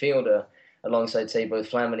defensive-minded midfielder, alongside, say,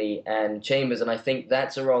 both Flamini and Chambers. And I think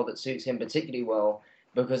that's a role that suits him particularly well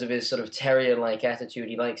because of his sort of terrier-like attitude.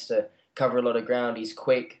 He likes to cover a lot of ground. He's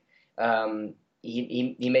quick.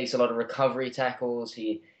 He makes a lot of recovery tackles.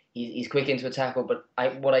 He he's quick into a tackle. But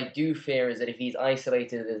what I do fear is that if he's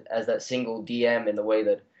isolated as that single DM in the way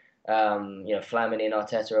that Flamini and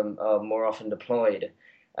Arteta are more often deployed,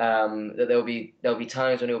 that there'll be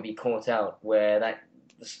times when he'll be caught out where that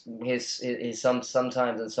his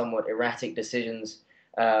sometimes and somewhat erratic decisions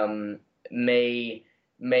may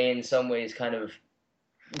in some ways kind of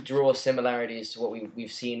draw similarities to what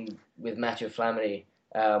we've seen with Mathieu Flamini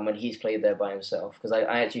when he's played there by himself. Because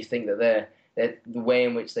I actually think that the way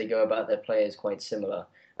in which they go about their play is quite similar.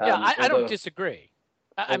 I don't disagree.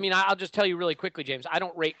 I mean, I'll just tell you really quickly, James. I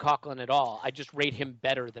don't rate Coughlin at all. I just rate him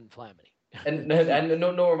better than Flamini. and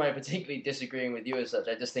nor am I particularly disagreeing with you as such.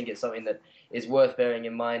 I just think it's something that is worth bearing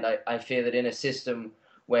in mind. I fear that in a system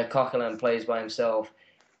where Coughlin plays by himself,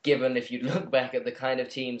 given if you look back at the kind of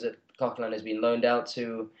teams that Coughlin has been loaned out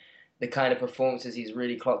to, the kind of performances he's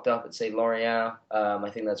really clocked up at, say, Lorient, I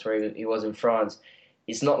think that's where he was in France.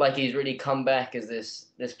 It's not like he's really come back as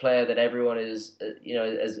this player that everyone is,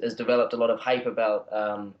 has developed a lot of hype about.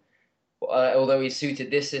 Although he's suited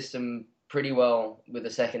this system pretty well with the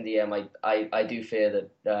second DM, I do fear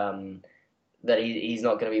that he's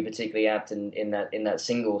not going to be particularly apt in that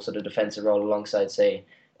single sort of defensive role alongside, say,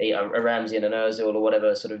 a Ramsey and an Ozil or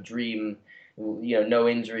whatever sort of dream, no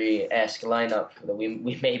injury-esque lineup that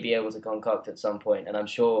we may be able to concoct at some point. And I'm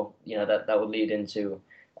sure that would lead into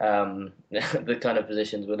the kind of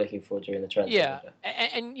positions we're looking for during the transfer. Yeah,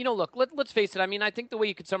 and look, let's face it. I mean, I think the way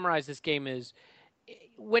you could summarize this game is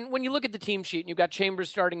when you look at the team sheet and you've got Chambers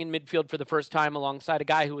starting in midfield for the first time alongside a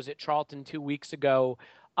guy who was at Charlton 2 weeks ago,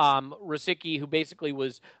 Rosicky, who basically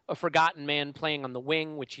was a forgotten man playing on the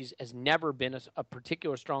wing, which has never been a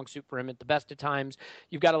particular strong suit for him at the best of times.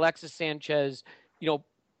 You've got Alexis Sanchez,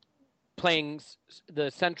 playing the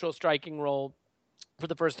central striking role for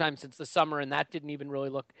the first time since the summer, and that didn't even really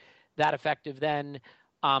look that effective then.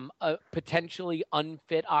 A potentially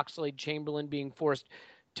unfit Oxlade-Chamberlain being forced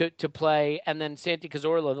to play, and then Santi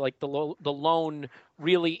Cazorla, like the lone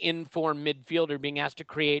really informed midfielder, being asked to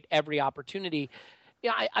create every opportunity.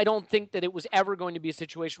 Yeah, I don't think that it was ever going to be a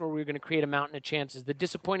situation where we were going to create a mountain of chances. The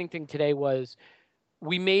disappointing thing today was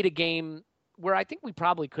we made a game where I think we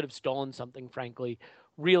probably could have stolen something, frankly,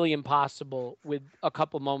 really impossible, with a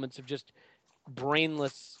couple moments of just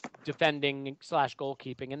brainless defending /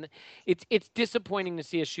 goalkeeping. And it's disappointing to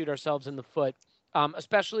see us shoot ourselves in the foot,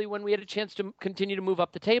 especially when we had a chance to continue to move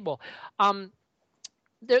up the table.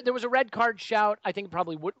 There was a red card shout. I think it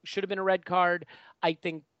probably should have been a red card. I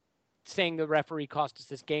think saying the referee cost us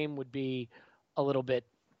this game would be a little bit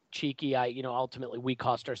cheeky. Ultimately we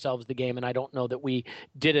cost ourselves the game, and I don't know that we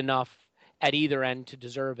did enough at either end to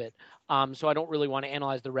deserve it. So I don't really want to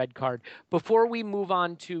analyze the red card. Before we move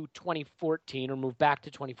on to 2014 or move back to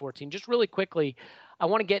 2014, just really quickly, I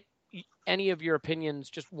want to get any of your opinions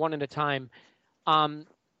just one at a time.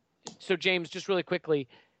 So James, just really quickly,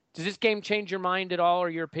 does this game change your mind at all or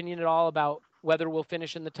your opinion at all about whether we'll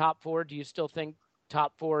finish in the top four? Do you still think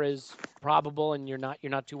top four is probable and you're not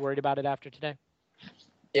too worried about it after today?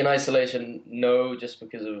 In isolation, no, just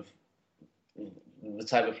because of the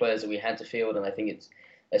type of players that we had to field, and I think it's,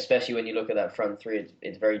 especially when you look at that front three,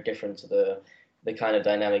 it's very different to the kind of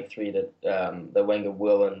dynamic three that Wenger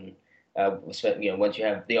will, and once you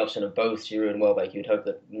have the option of both Giroud and Welbeck, you'd hope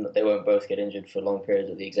that they won't both get injured for long periods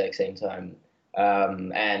at the exact same time,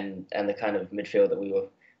 and the kind of midfield that we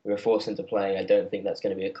were forced into playing, I don't think that's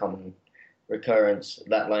going to be a common recurrence,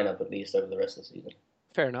 that lineup at least, over the rest of the season.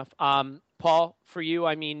 Fair enough. Paul, for you,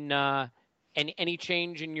 I mean, any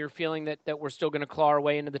change in your feeling that we're still going to claw our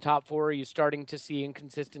way into the top four? Are you starting to see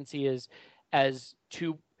inconsistency as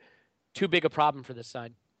too big a problem for this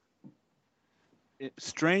side?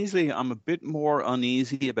 Strangely, I'm a bit more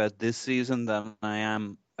uneasy about this season than I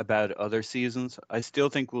am about other seasons. I still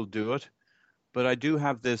think we'll do it, but I do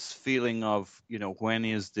have this feeling of, when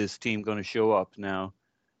is this team going to show up now?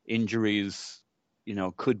 Injuries,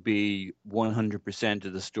 could be 100%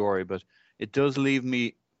 of the story, but it does leave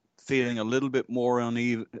me feeling a little bit more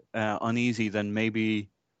uneasy than maybe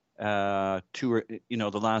the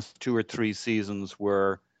last 2 or 3 seasons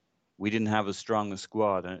where we didn't have as strong a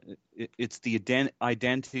squad. It's the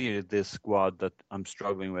identity of this squad that I'm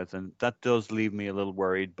struggling with, and that does leave me a little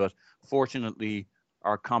worried. But fortunately,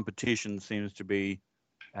 our competition seems to be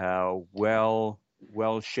well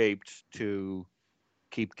shaped to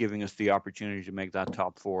keep giving us the opportunity to make that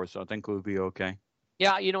top four. So I think we'll be okay.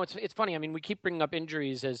 Yeah, it's funny. I mean, we keep bringing up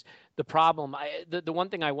injuries as the problem. The one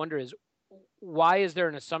thing I wonder is, why is there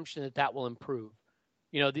an assumption that will improve?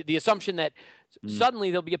 The assumption that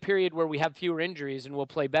suddenly there'll be a period where we have fewer injuries and we'll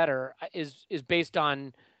play better is based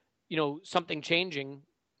on, something changing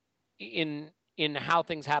in in how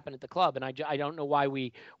things happen at the club. And I don't know why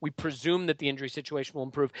we presume that the injury situation will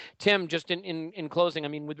improve. Tim, just in closing, I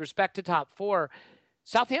mean, with respect to top four,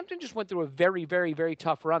 Southampton just went through a very, very, very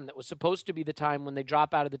tough run that was supposed to be the time when they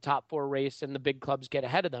drop out of the top four race and the big clubs get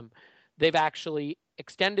ahead of them. They've actually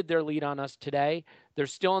extended their lead on us today. They're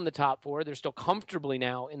still in the top four. They're still comfortably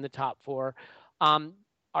now in the top four.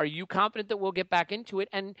 Are you confident that we'll get back into it?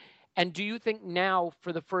 And do you think now,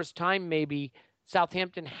 for the first time, maybe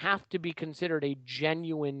Southampton have to be considered a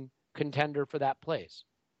genuine contender for that place?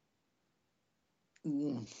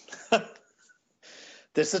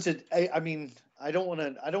 There's such a. I mean, I don't want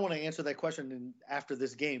to answer that question after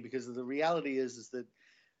this game, because the reality is that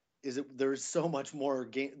there's so much more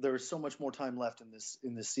time left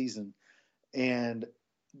in this season, and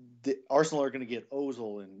Arsenal are going to get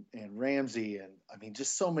Ozil and Ramsey, and I mean,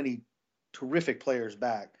 just so many terrific players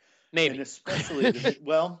back. Maybe. And especially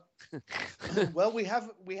well, we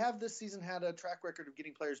have this season had a track record of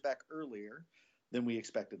getting players back earlier than we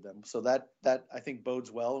expected them, so that I think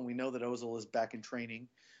bodes well, and we know that Ozil is back in training.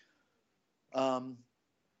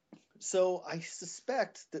 So I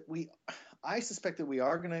suspect that we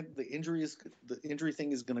are gonna the injury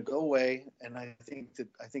thing is gonna go away, and I think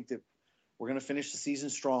that we're gonna finish the season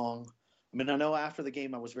strong. I mean, I know after the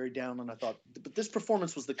game I was very down, and I thought, but this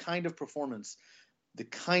performance was the kind of performance, the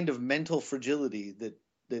kind of mental fragility that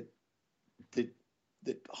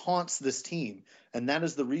haunts this team, and that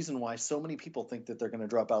is the reason why so many people think that they're going to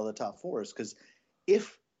drop out of the top four, is because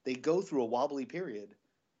if they go through a wobbly period,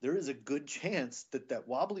 there is a good chance that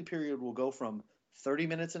wobbly period will go from 30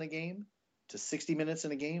 minutes in a game to 60 minutes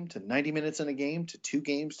in a game to 90 minutes in a game to 2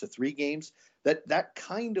 games to 3 games. That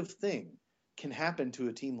kind of thing can happen to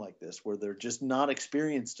a team like this, where they're just not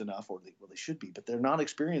experienced enough, or they should be, but they're not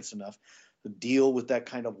experienced enough to deal with that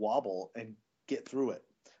kind of wobble and get through it.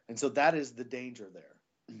 And so that is the danger there.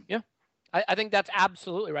 Yeah, I think that's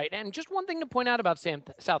absolutely right. And just one thing to point out about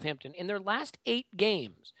Southampton, in their last 8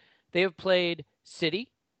 games, they have played City,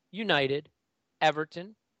 United,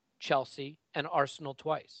 Everton, Chelsea, and Arsenal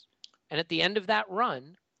twice. And at the end of that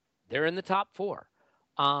run, they're in the top 4.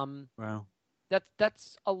 Wow.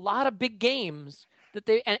 That's a lot of big games that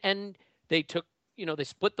they took, they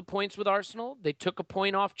split the points with Arsenal. They took a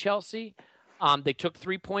point off Chelsea. They took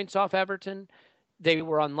 3 points off Everton. They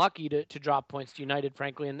were unlucky to drop points to United,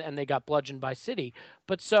 frankly, and they got bludgeoned by City.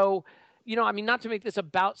 But so, I mean, not to make this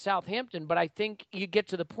about Southampton, but I think you get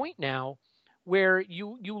to the point now where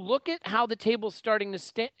you look at how the table's starting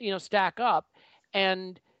to stack up,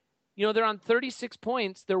 and they're on 36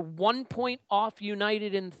 points. They're 1 point off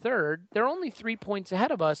United in third. They're only 3 points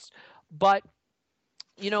ahead of us, but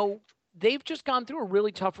they've just gone through a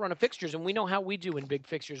really tough run of fixtures, and we know how we do in big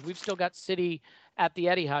fixtures. We've still got City at the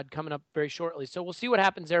Etihad coming up very shortly, so we'll see what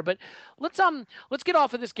happens there. But let's get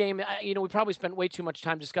off of this game. We probably spent way too much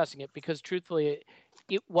time discussing it, because truthfully,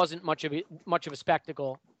 it wasn't much of a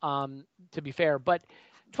spectacle, to be fair. But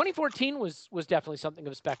 2014 was definitely something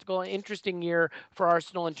of a spectacle. An interesting year for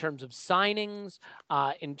Arsenal in terms of signings,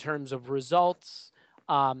 in terms of results,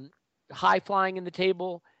 high flying in the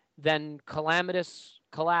table, then calamitous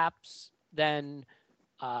collapse, then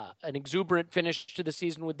an exuberant finish to the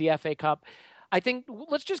season with the FA Cup. I think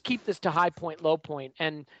let's just keep this to high point, low point,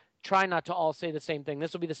 and try not to all say the same thing.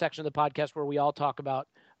 This will be the section of the podcast where we all talk about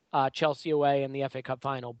Chelsea away and the FA Cup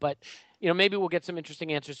final. But maybe we'll get some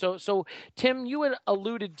interesting answers. So Tim, you had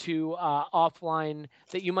alluded to offline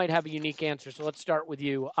that you might have a unique answer. So let's start with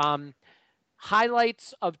you.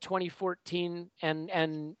 Highlights of 2014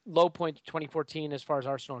 and low points of 2014 as far as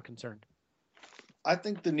Arsenal are concerned. I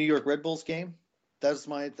think the New York Red Bulls game. That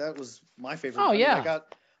was my favorite. Oh, yeah.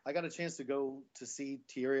 I got a chance to go to see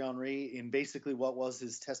Thierry Henry in basically what was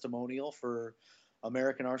his testimonial for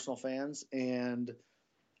American Arsenal fans. And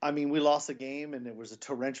I mean, we lost the game, and it was a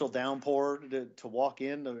torrential downpour to walk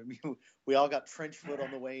in. I mean, we all got trench foot on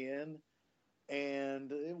the way in,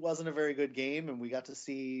 and it wasn't a very good game. And we got to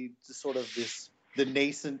see sort of the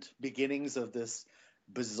nascent beginnings of this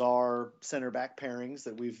bizarre center back pairings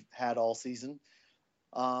that we've had all season.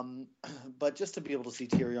 But just to be able to see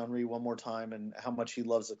Thierry Henry one more time, and how much he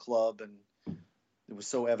loves the club, and it was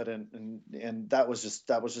so evident, and that was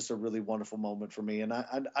just a really wonderful moment for me. And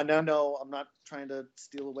I know I'm not trying to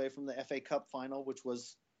steal away from the FA Cup final, which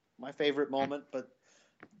was my favorite moment, but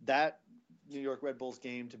that New York Red Bulls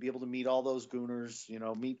game, to be able to meet all those Gooners,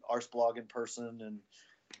 meet Arsblog in person,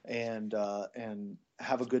 and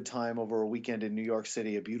have a good time over a weekend in New York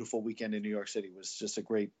City, a beautiful weekend in New York City, was just a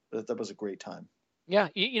great time. Yeah,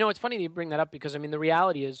 it's funny that you bring that up, because I mean, the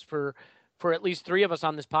reality is for for at least three of us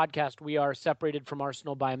on this podcast, we are separated from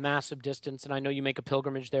Arsenal by a massive distance. And I know you make a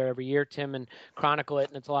pilgrimage there every year, Tim, and chronicle it.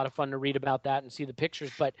 And it's a lot of fun to read about that and see the pictures.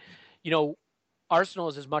 But, Arsenal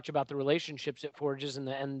is as much about the relationships it forges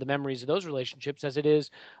and the memories of those relationships as it is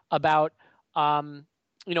about,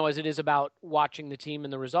 as it is about watching the team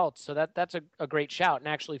and the results. So that's a great shout. And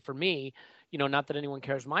actually for me, not that anyone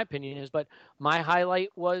cares what my opinion is, but my highlight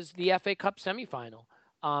was the FA Cup semifinal.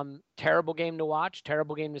 Terrible game to watch,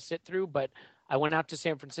 terrible game to sit through, but I went out to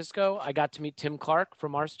San Francisco. I got to meet Tim Clark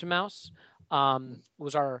from Arse to Mouse. It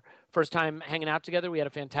was our first time hanging out together. We had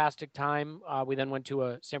a fantastic time. We then went to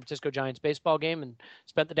a San Francisco Giants baseball game and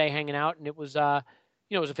spent the day hanging out. And it was,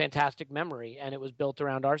 it was a fantastic memory, and it was built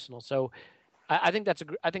around Arsenal. So I think that's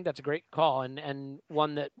a great call, and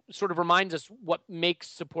one that sort of reminds us what makes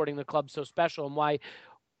supporting the club so special, and why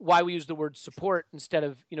we use the word support instead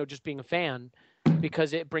of just being a fan,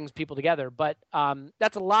 because it brings people together. But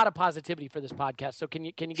that's a lot of positivity for this podcast. So can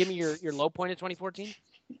you give me your low point of 2014?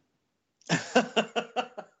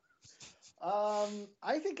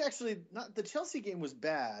 I think actually not the Chelsea game was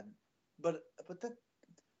bad, but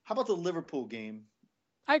how about the Liverpool game?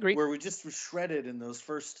 I agree. Where we just were shredded in those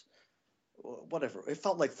first, whatever. It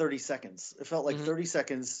felt like 30 seconds. It felt like 30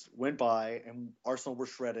 seconds went by and Arsenal were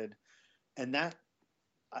shredded. And that,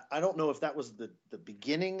 I don't know if that was the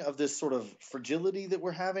beginning of this sort of fragility that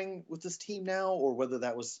we're having with this team now, or whether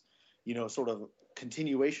that was, sort of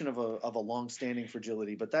continuation of a long-standing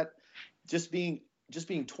fragility. But that just being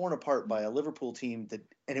torn apart by a Liverpool team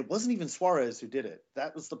and it wasn't even Suarez who did it.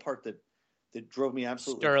 That was the part that drove me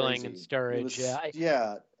absolutely Sterling crazy. And Sturridge,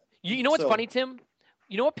 yeah. You know what's funny, Tim?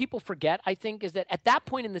 You know what people forget, I think, is that at that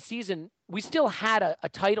point in the season, we still had a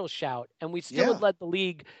title shout, and we still had led the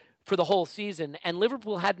league for the whole season, and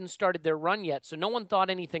Liverpool hadn't started their run yet, so no one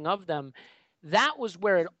thought anything of them. That was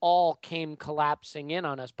where it all came collapsing in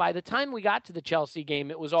on us. By the time we got to the Chelsea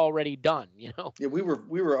game, it was already done, Yeah, we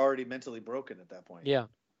were already mentally broken at that point. Yeah,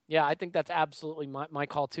 I think that's absolutely my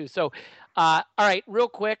call too. So, all right, real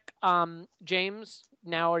quick, James,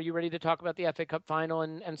 now are you ready to talk about the FA Cup final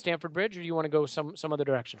and Stamford Bridge, or do you want to go some other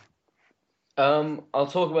direction? I'll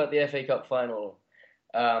talk about the FA Cup final,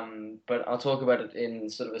 but I'll talk about it in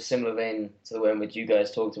sort of a similar vein to the way in which you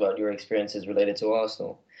guys talked about your experiences related to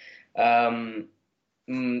Arsenal.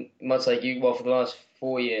 Much like you, well, for the last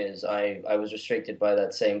 4 years, I was restricted by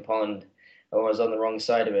that same pond. I was on the wrong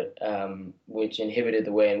side of it, which inhibited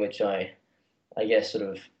the way in which I guess, sort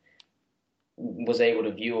of was able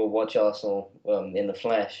to view or watch Arsenal in the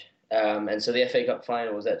flesh. And so the FA Cup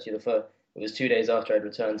final was actually it was 2 days after I'd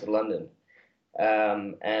returned to London.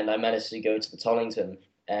 And I managed to go to the Tollington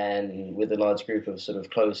and with a large group of sort of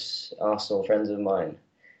close Arsenal friends of mine.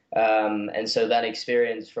 And so that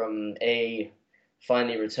experience from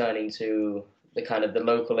finally returning to the kind of the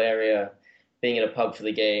local area, being in a pub for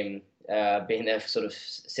the game, being there for sort of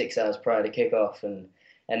 6 hours prior to kickoff, and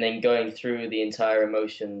then going through the entire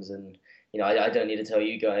emotions. And I don't need to tell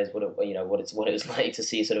you guys what it was like to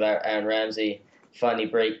see sort of Aaron Ramsey finally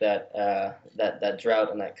break that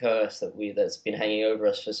drought and that curse that's been hanging over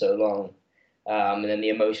us for so long. And then the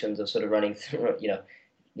emotions of sort of running through,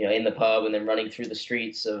 in the pub and then running through the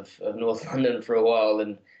streets of North London for a while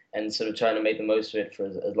and sort of trying to make the most of it for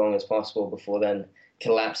as long as possible before then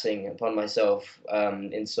collapsing upon myself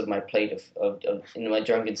in sort of my plate of in my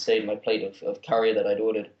drunken state, my plate of curry that I'd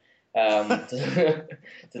ordered to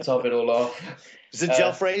top it all off. Is it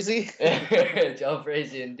jalfrezi?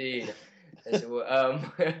 Jalfrezi indeed.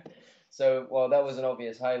 So, well, that was an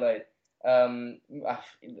obvious highlight.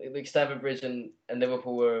 Stamford Bridge and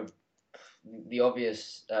Liverpool were the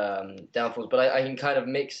obvious downfalls, but I can kind of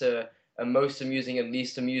mix a most amusing and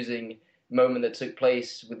least amusing moment that took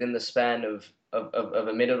place within the span of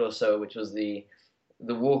a minute or so, which was the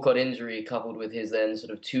Walcott injury coupled with his then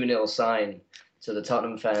sort of 2-0 sign to the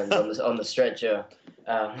Tottenham fans on the stretcher,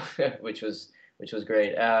 which was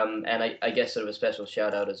great. And I guess sort of a special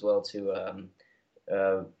shout out as well to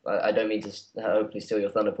I don't mean to hopefully steal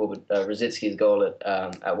your thunder, Paul, but Rosicki's goal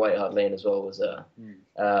at White Hart Lane as well was a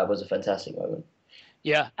fantastic moment.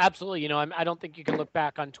 Yeah, absolutely. I don't think you can look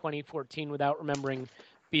back on 2014 without remembering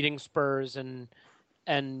beating Spurs and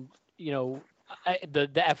the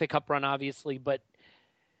FA Cup run, obviously, but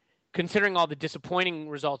considering all the disappointing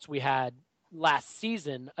results we had last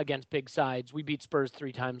season against big sides, we beat Spurs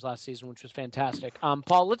 3 times last season, which was fantastic.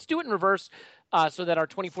 Paul, let's do it in reverse so that our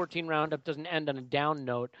 2014 roundup doesn't end on a down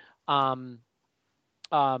note.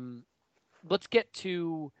 Let's get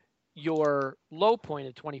to your low point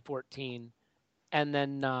of 2014 and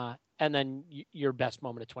then your best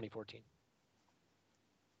moment of 2014.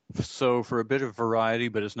 So for a bit of variety,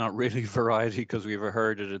 but it's not really variety because we've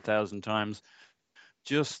heard it 1,000 times.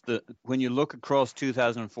 Just when you look across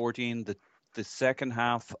 2014, the second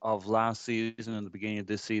half of last season and the beginning of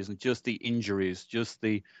this season, just the injuries,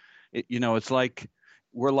 it's like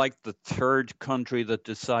we're like the third country that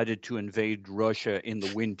decided to invade Russia in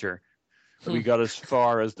the winter. We got as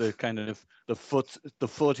far as the kind of the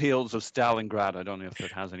foothills of Stalingrad. I don't know if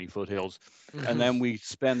it has any foothills. And then we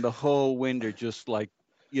spend the whole winter just like,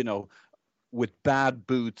 with bad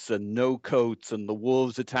boots and no coats, and the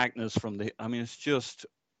wolves attacking us it's just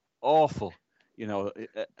awful,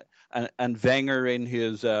 and Wenger in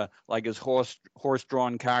his his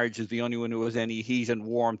horse-drawn carriage is the only one who has any heat and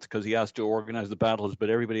warmth because he has to organize the battles, but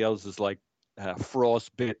everybody else is like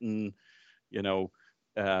frostbitten,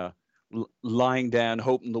 lying down,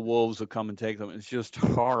 hoping the wolves will come and take them. It's just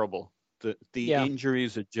horrible. The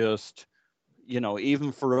injuries are just,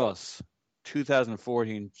 even for us,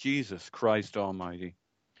 2014, Jesus Christ Almighty.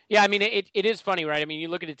 Yeah, I mean, it is funny, right? I mean, you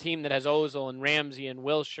look at a team that has Ozil and Ramsey and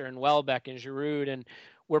Wilshere and Welbeck and Giroud, and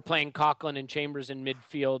we're playing Coughlin and Chambers in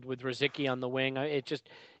midfield with Rosicky on the wing. It just,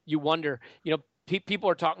 you wonder, people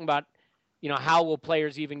are talking about, how will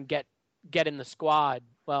players even get in the squad?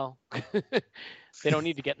 Well, they don't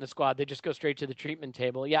need to get in the squad. They just go straight to the treatment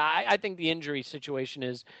table. Yeah, I think the injury situation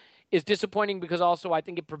is disappointing because also I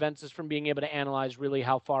think it prevents us from being able to analyze really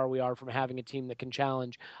how far we are from having a team that can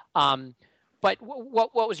challenge. But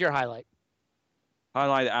what was your highlight?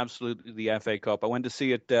 Highlight, absolutely, the FA Cup. I went to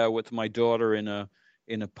see it with my daughter in a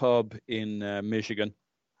pub in Michigan,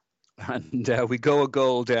 and we go a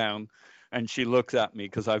goal down, and she looks at me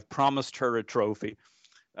because I've promised her a trophy.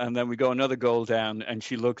 And then we go another goal down, and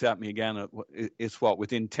she looks at me again. It's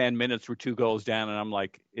within 10 minutes we're 2 goals down, and I'm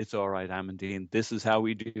like, it's all right, Amandine. This is how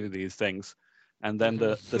we do these things. And then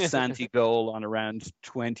the Santi goal on around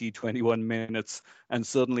 20, 21 minutes, and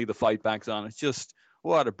suddenly the fight back's on. It's just,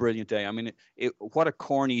 what a brilliant day. I mean, what a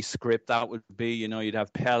corny script that would be. You'd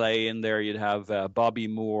have Pele in there, you'd have Bobby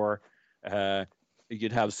Moore,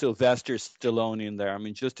 you'd have Sylvester Stallone in there. I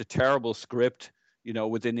mean, just a terrible script,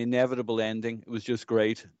 with an inevitable ending. It was just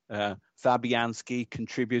great. Fabianski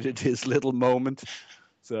contributed his little moment.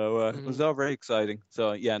 So it was all very exciting.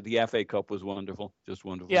 So, yeah, the FA Cup was wonderful, just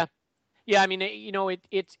wonderful. Yeah. Yeah, I mean,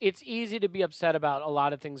 it's easy to be upset about a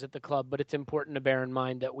lot of things at the club, but it's important to bear in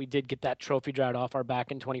mind that we did get that trophy drought off our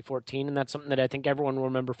back in 2014, and that's something that I think everyone will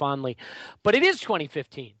remember fondly. But it is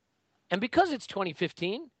 2015, and because it's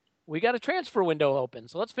 2015, we got a transfer window open.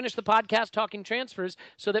 So let's finish the podcast talking transfers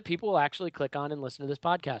so that people will actually click on and listen to this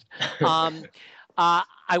podcast.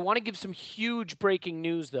 I want to give some huge breaking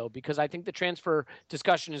news, though, because I think the transfer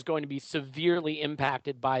discussion is going to be severely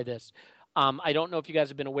impacted by this. I don't know if you guys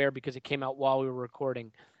have been aware because it came out while we were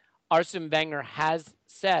recording. Arsene Wenger has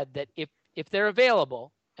said that if they're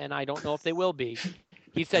available, and I don't know if they will be,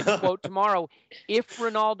 he said, quote, tomorrow, if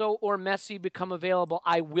Ronaldo or Messi become available,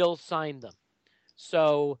 I will sign them.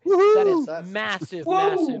 So that is massive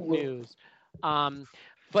news.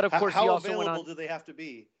 But of course, how he also available went on. do they have to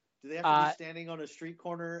be? Do they have to be standing on a street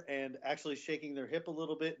corner and actually shaking their hip a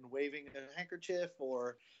little bit and waving a handkerchief?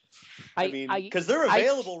 Or, because they're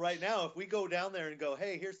available right now. If we go down there and go,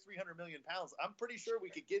 hey, here's 300 million pounds, I'm pretty sure we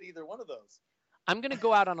could get either one of those. I'm going to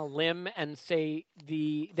go out on a limb and say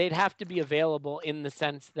they'd have to be available in the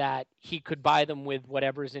sense that he could buy them with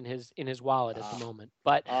whatever's in his wallet at the moment.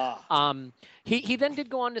 But he then did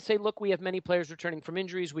go on to say, look, we have many players returning from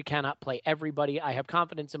injuries. We cannot play everybody. I have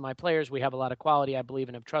confidence in my players. We have a lot of quality. I believe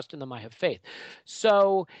and have trust in them. I have faith.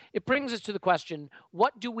 So it brings us to the question,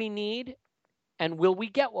 what do we need? And will we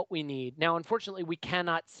get what we need? Now, unfortunately, we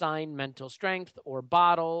cannot sign mental strength or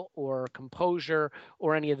bottle or composure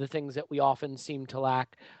or any of the things that we often seem to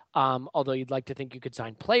lack, although you'd like to think you could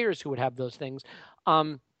sign players who would have those things.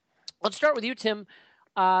 Let's start with you, Tim.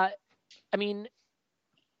 Let's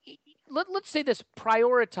say this,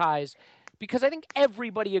 prioritize, because I think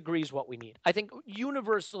everybody agrees what we need. I think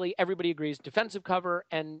universally everybody agrees defensive cover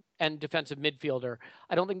and defensive midfielder.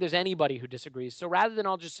 I don't think there's anybody who disagrees. So rather than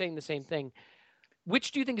all just saying the same thing,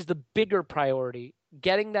 which do you think is the bigger priority,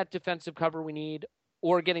 getting that defensive cover we need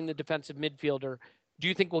or getting the defensive midfielder? Do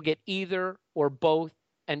you think we'll get either or both?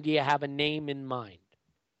 And do you have a name in mind?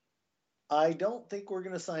 I don't think we're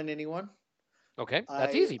going to sign anyone. Okay,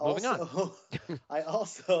 that's easy. Moving on. I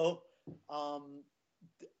also,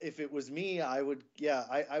 if it was me, I would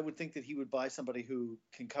think that he would buy somebody who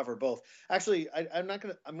can cover both. Actually, I'm not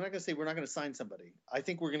going to say we're not going to sign somebody. I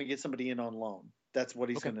think we're going to get somebody in on loan. That's what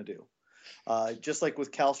he's going to do. Just like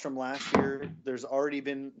with Kallstrom last year, there's already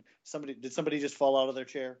been somebody. Did somebody just fall out of their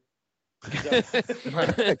chair?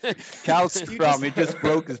 Kallstrom, he just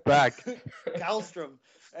broke his back. Kallstrom.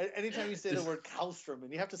 Anytime you say the word Kallstrom,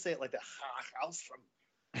 and you have to say it like that, Kallstrom.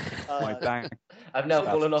 My back. I've now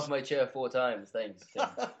fallen off my chair 4 times. Thanks, Tim.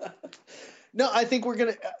 No, I think we're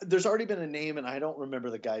going to – there's already been a name, and I don't remember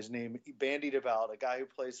the guy's name, bandied about, a guy who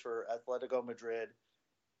plays for Atletico Madrid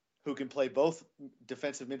who can play both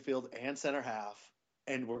defensive midfield and center half,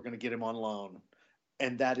 and we're going to get him on loan.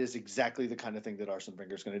 And that is exactly the kind of thing that Arsene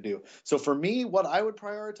Wenger is going to do. So for me, what I would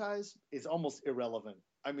prioritize is almost irrelevant.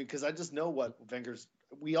 I mean, because I just know what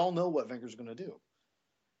we all know what Wenger's going to do.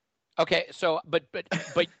 Okay, so but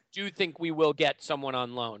do you think we will get someone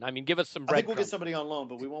on loan? I mean, give us some breadcrumbs. I think we'll get somebody on loan,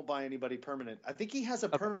 but we won't buy anybody permanent. I think he has a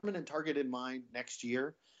permanent target in mind next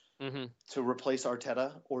year to replace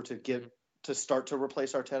Arteta or to start to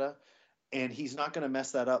replace Arteta, and he's not going to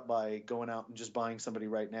mess that up by going out and just buying somebody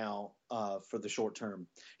right now for the short term.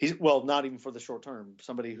 Not even for the short term.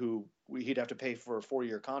 Somebody who he'd have to pay for a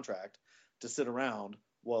 4-year contract to sit around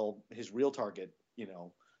while his real target,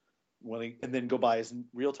 and then go buy his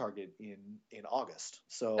real target in August.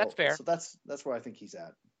 So that's fair. So that's where I think he's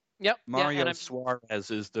at. Yep. Mario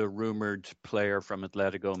Suarez is the rumored player from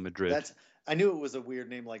Atletico Madrid. I knew it was a weird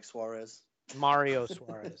name like Suarez. Mario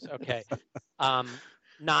Suarez. Okay.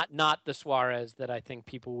 Not the Suarez that I think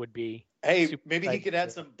people would be. Hey, maybe he could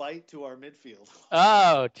add some bite to our midfield.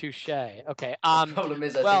 Oh, touche. Okay. The problem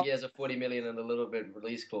is, I think he has a 40 million and a little bit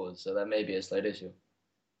release clause, so that may be a slight issue.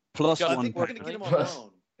 Plus I one. think we're going to get him on loan.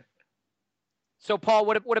 So, Paul,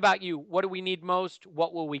 what about you? What do we need most?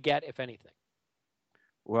 What will we get, if anything?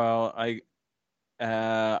 Well, I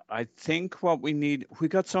think what we need, we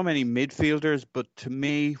got so many midfielders, but to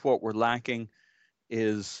me, what we're lacking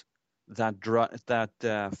is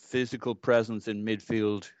that physical presence in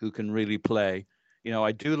midfield who can really play.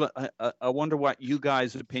 I wonder what you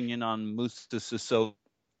guys' opinion on Moussa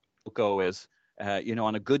Sissoko is.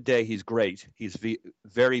 On a good day, he's great. He's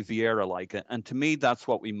very Vieira-like. And to me, that's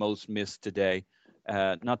what we most miss today.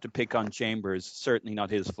 Not to pick on Chambers, certainly not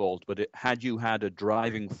his fault, but had you had a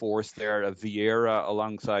driving force there, a Vieira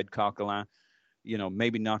alongside Coquelin,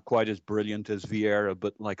 maybe not quite as brilliant as Vieira,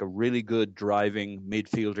 but like a really good driving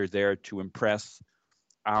midfielder there to impress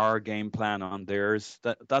our game plan on theirs.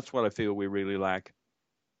 That's what I feel we really lack.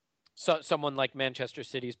 So someone like Manchester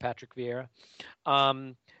City's Patrick Vieira.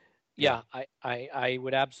 Yeah, I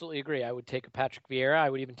would absolutely agree. I would take a Patrick Vieira. I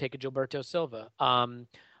would even take a Gilberto Silva.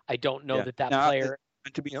 I don't know that player.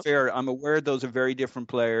 To be fair, I'm aware those are very different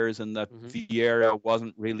players and that Vieira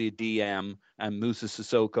wasn't really a DM and Moussa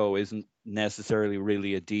Sissoko isn't necessarily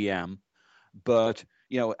really a DM. But,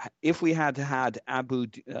 if we had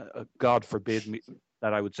God forbid me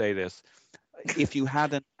that I would say this, if you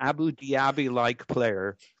had an Abu Dhabi-like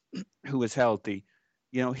player who was healthy,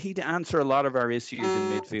 he'd answer a lot of our issues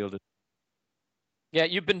in midfield. Yeah,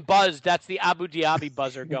 you've been buzzed. That's the Abu Dhabi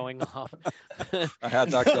buzzer going off. I had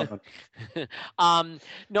that coming.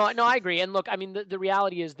 No, I agree. And look, I mean, the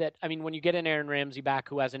reality is that, I mean, when you get an Aaron Ramsey back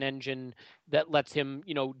who has an engine that lets him,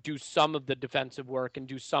 do some of the defensive work and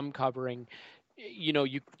do some covering,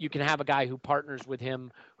 you can have a guy who partners with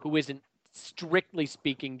him who isn't, strictly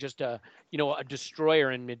speaking, just a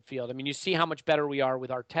destroyer in midfield. I mean, you see how much better we are with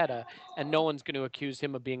Arteta, and no one's going to accuse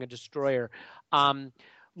him of being a destroyer.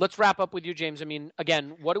 Let's wrap up with you, James. I mean,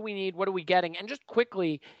 again, what do we need? What are we getting? And just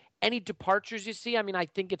quickly, any departures you see? I mean, I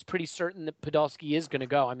think it's pretty certain that Podolski is going to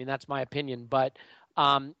go. I mean, that's my opinion. But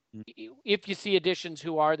if you see additions,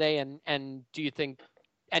 who are they? And do you think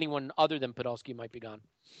anyone other than Podolski might be gone?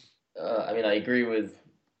 I mean, I agree with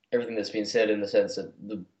everything that's been said in the sense that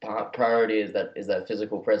the priority is that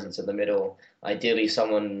physical presence in the middle. Ideally,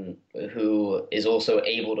 someone who is also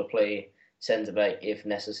able to play centre-back if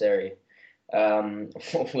necessary.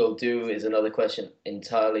 What we'll do is another question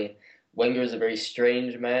entirely. Wenger is a very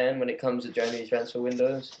strange man when it comes to January transfer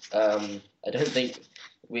windows. I don't think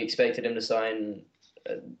we expected him to sign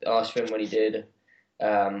Armstrong when he did.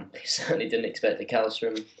 We certainly didn't expect a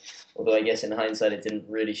Kallstrom, although I guess in hindsight it didn't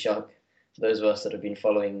really shock those of us that have been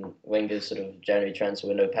following Wenger's sort of January transfer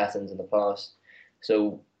window patterns in the past.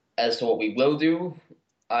 So as to what we will do,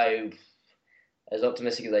 as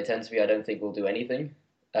optimistic as I tend to be, I don't think we'll do anything.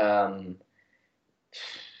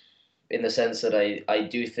 In the sense that I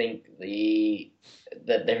do think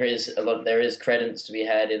that there is credence to be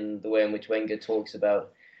had in the way in which Wenger talks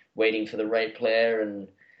about waiting for the right player, and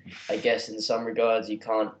I guess in some regards you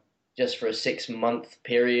can't just for a 6-month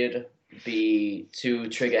period be too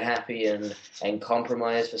trigger happy and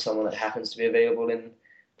compromise for someone that happens to be available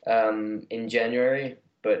in January.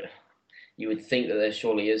 But you would think that there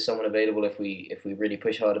surely is someone available if we really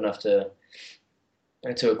push hard enough to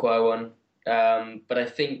acquire one. But I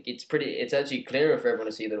think it's actually clearer for everyone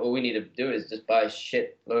to see that all we need to do is just buy a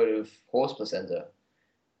shit load of horse placenta.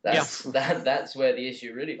 That's where the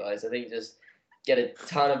issue really lies. I think just get a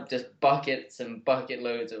ton of just buckets and bucket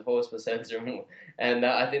loads of horse percentage, and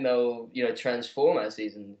I think they'll transform our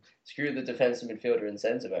season. Screw the defensive midfielder and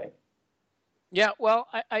centre back. Yeah, well,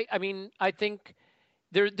 I mean, I think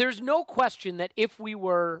there's no question that if we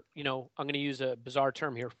were, I'm going to use a bizarre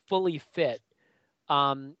term here, fully fit,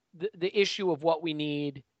 the issue of what we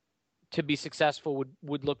need to be successful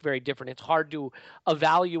would look very different. It's hard to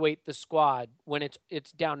evaluate the squad when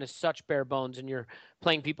it's down to such bare bones and you're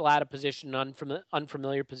playing people out of position,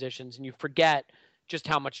 unfamiliar positions, and you forget just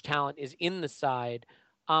how much talent is in the side.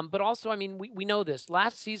 But also, I mean, we know this.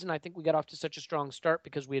 Last season, I think we got off to such a strong start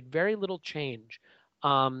because we had very little change.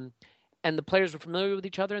 And the players were familiar with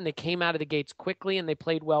each other, and they came out of the gates quickly, and they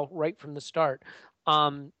played well right from the start.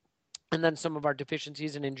 And then some of our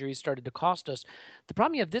deficiencies and injuries started to cost us. The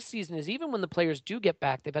problem you have this season is even when the players do get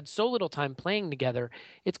back, they've had so little time playing together,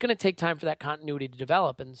 it's going to take time for that continuity to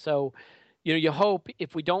develop. And so, you hope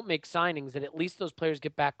if we don't make signings that at least those players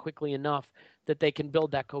get back quickly enough that they can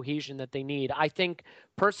build that cohesion that they need. I think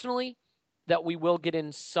personally that we will get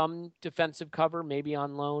in some defensive cover, maybe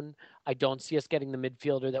on loan. I don't see us getting the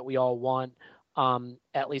midfielder that we all want,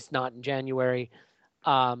 at least not in January.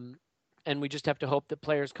 And we just have to hope that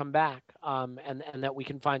players come back and that we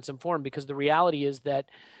can find some form, because the reality is that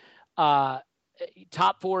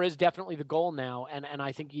top four is definitely the goal now. And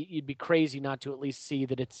I think you'd be crazy not to at least see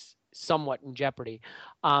that it's somewhat in jeopardy.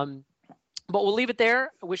 But we'll leave it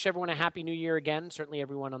there. I wish everyone a happy new year again. Certainly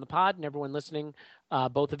everyone on the pod and everyone listening,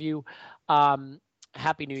 both of you,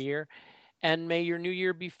 happy new year. And may your new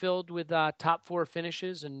year be filled with top four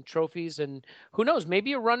finishes and trophies, and who knows,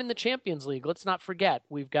 maybe a run in the Champions League. Let's not forget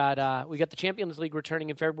we got the Champions League returning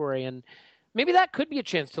in February, and maybe that could be a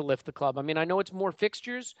chance to lift the club. I mean, I know it's more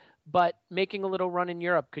fixtures, but making a little run in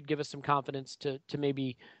Europe could give us some confidence to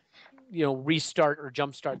maybe restart or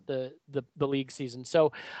jumpstart the league season.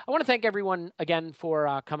 So I want to thank everyone again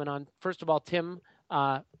for coming on. First of all, Tim,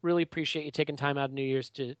 really appreciate you taking time out of New Year's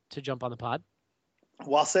to jump on the pod.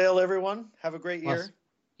 Wassail, everyone. Have a great year.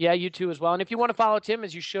 Yeah, you too as well. And if you want to follow Tim,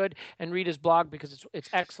 as you should, and read his blog because it's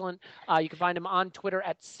excellent, you can find him on Twitter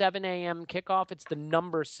at 7 a.m. kickoff. It's the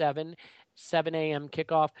number 7 a.m.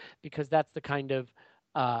 kickoff, because that's the kind of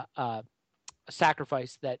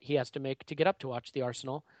sacrifice that he has to make to get up to watch the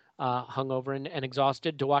Arsenal, hungover and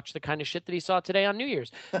exhausted, to watch the kind of shit that he saw today on New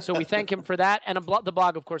Year's. So we thank him for that. And the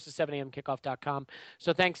blog, of course, is 7amkickoff.com.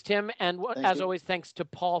 So thanks, Tim. And as always, thanks to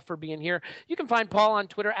Paul for being here. You can find Paul on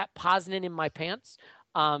Twitter at Posnan in my pants.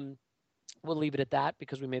 We'll leave it at that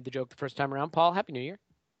because we made the joke the first time around. Paul, Happy New Year.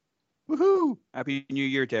 Woohoo! Happy New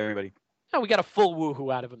Year to everybody. Oh, we got a full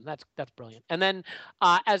woohoo out of him. That's brilliant. And then,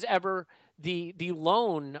 as ever, the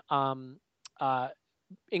lone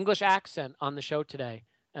English accent on the show today.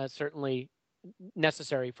 Certainly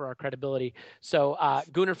necessary for our credibility. So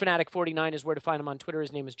Gooner Fanatic 49 is where to find him on Twitter.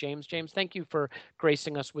 His name is James. James, thank you for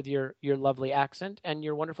gracing us with your lovely accent and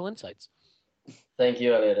your wonderful insights. Thank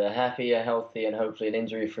you, Elliot. A happy, a healthy, and hopefully an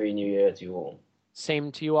injury-free new year to you all.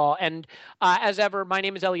 Same to you all. And as ever, my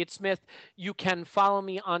name is Elliot Smith. You can follow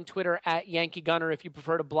me on Twitter at Yankee Gunner. If you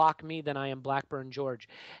prefer to block me, then I am Blackburn George.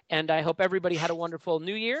 And I hope everybody had a wonderful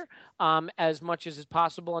new year, as much as is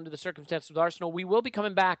possible under the circumstances with Arsenal. We will be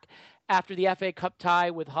coming back after the FA Cup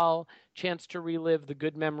tie with Hull. Chance to relive the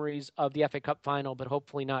good memories of the FA Cup final, but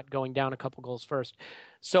hopefully not going down a couple goals first.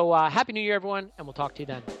 So Happy New Year, everyone, and we'll talk to you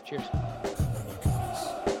then. Cheers.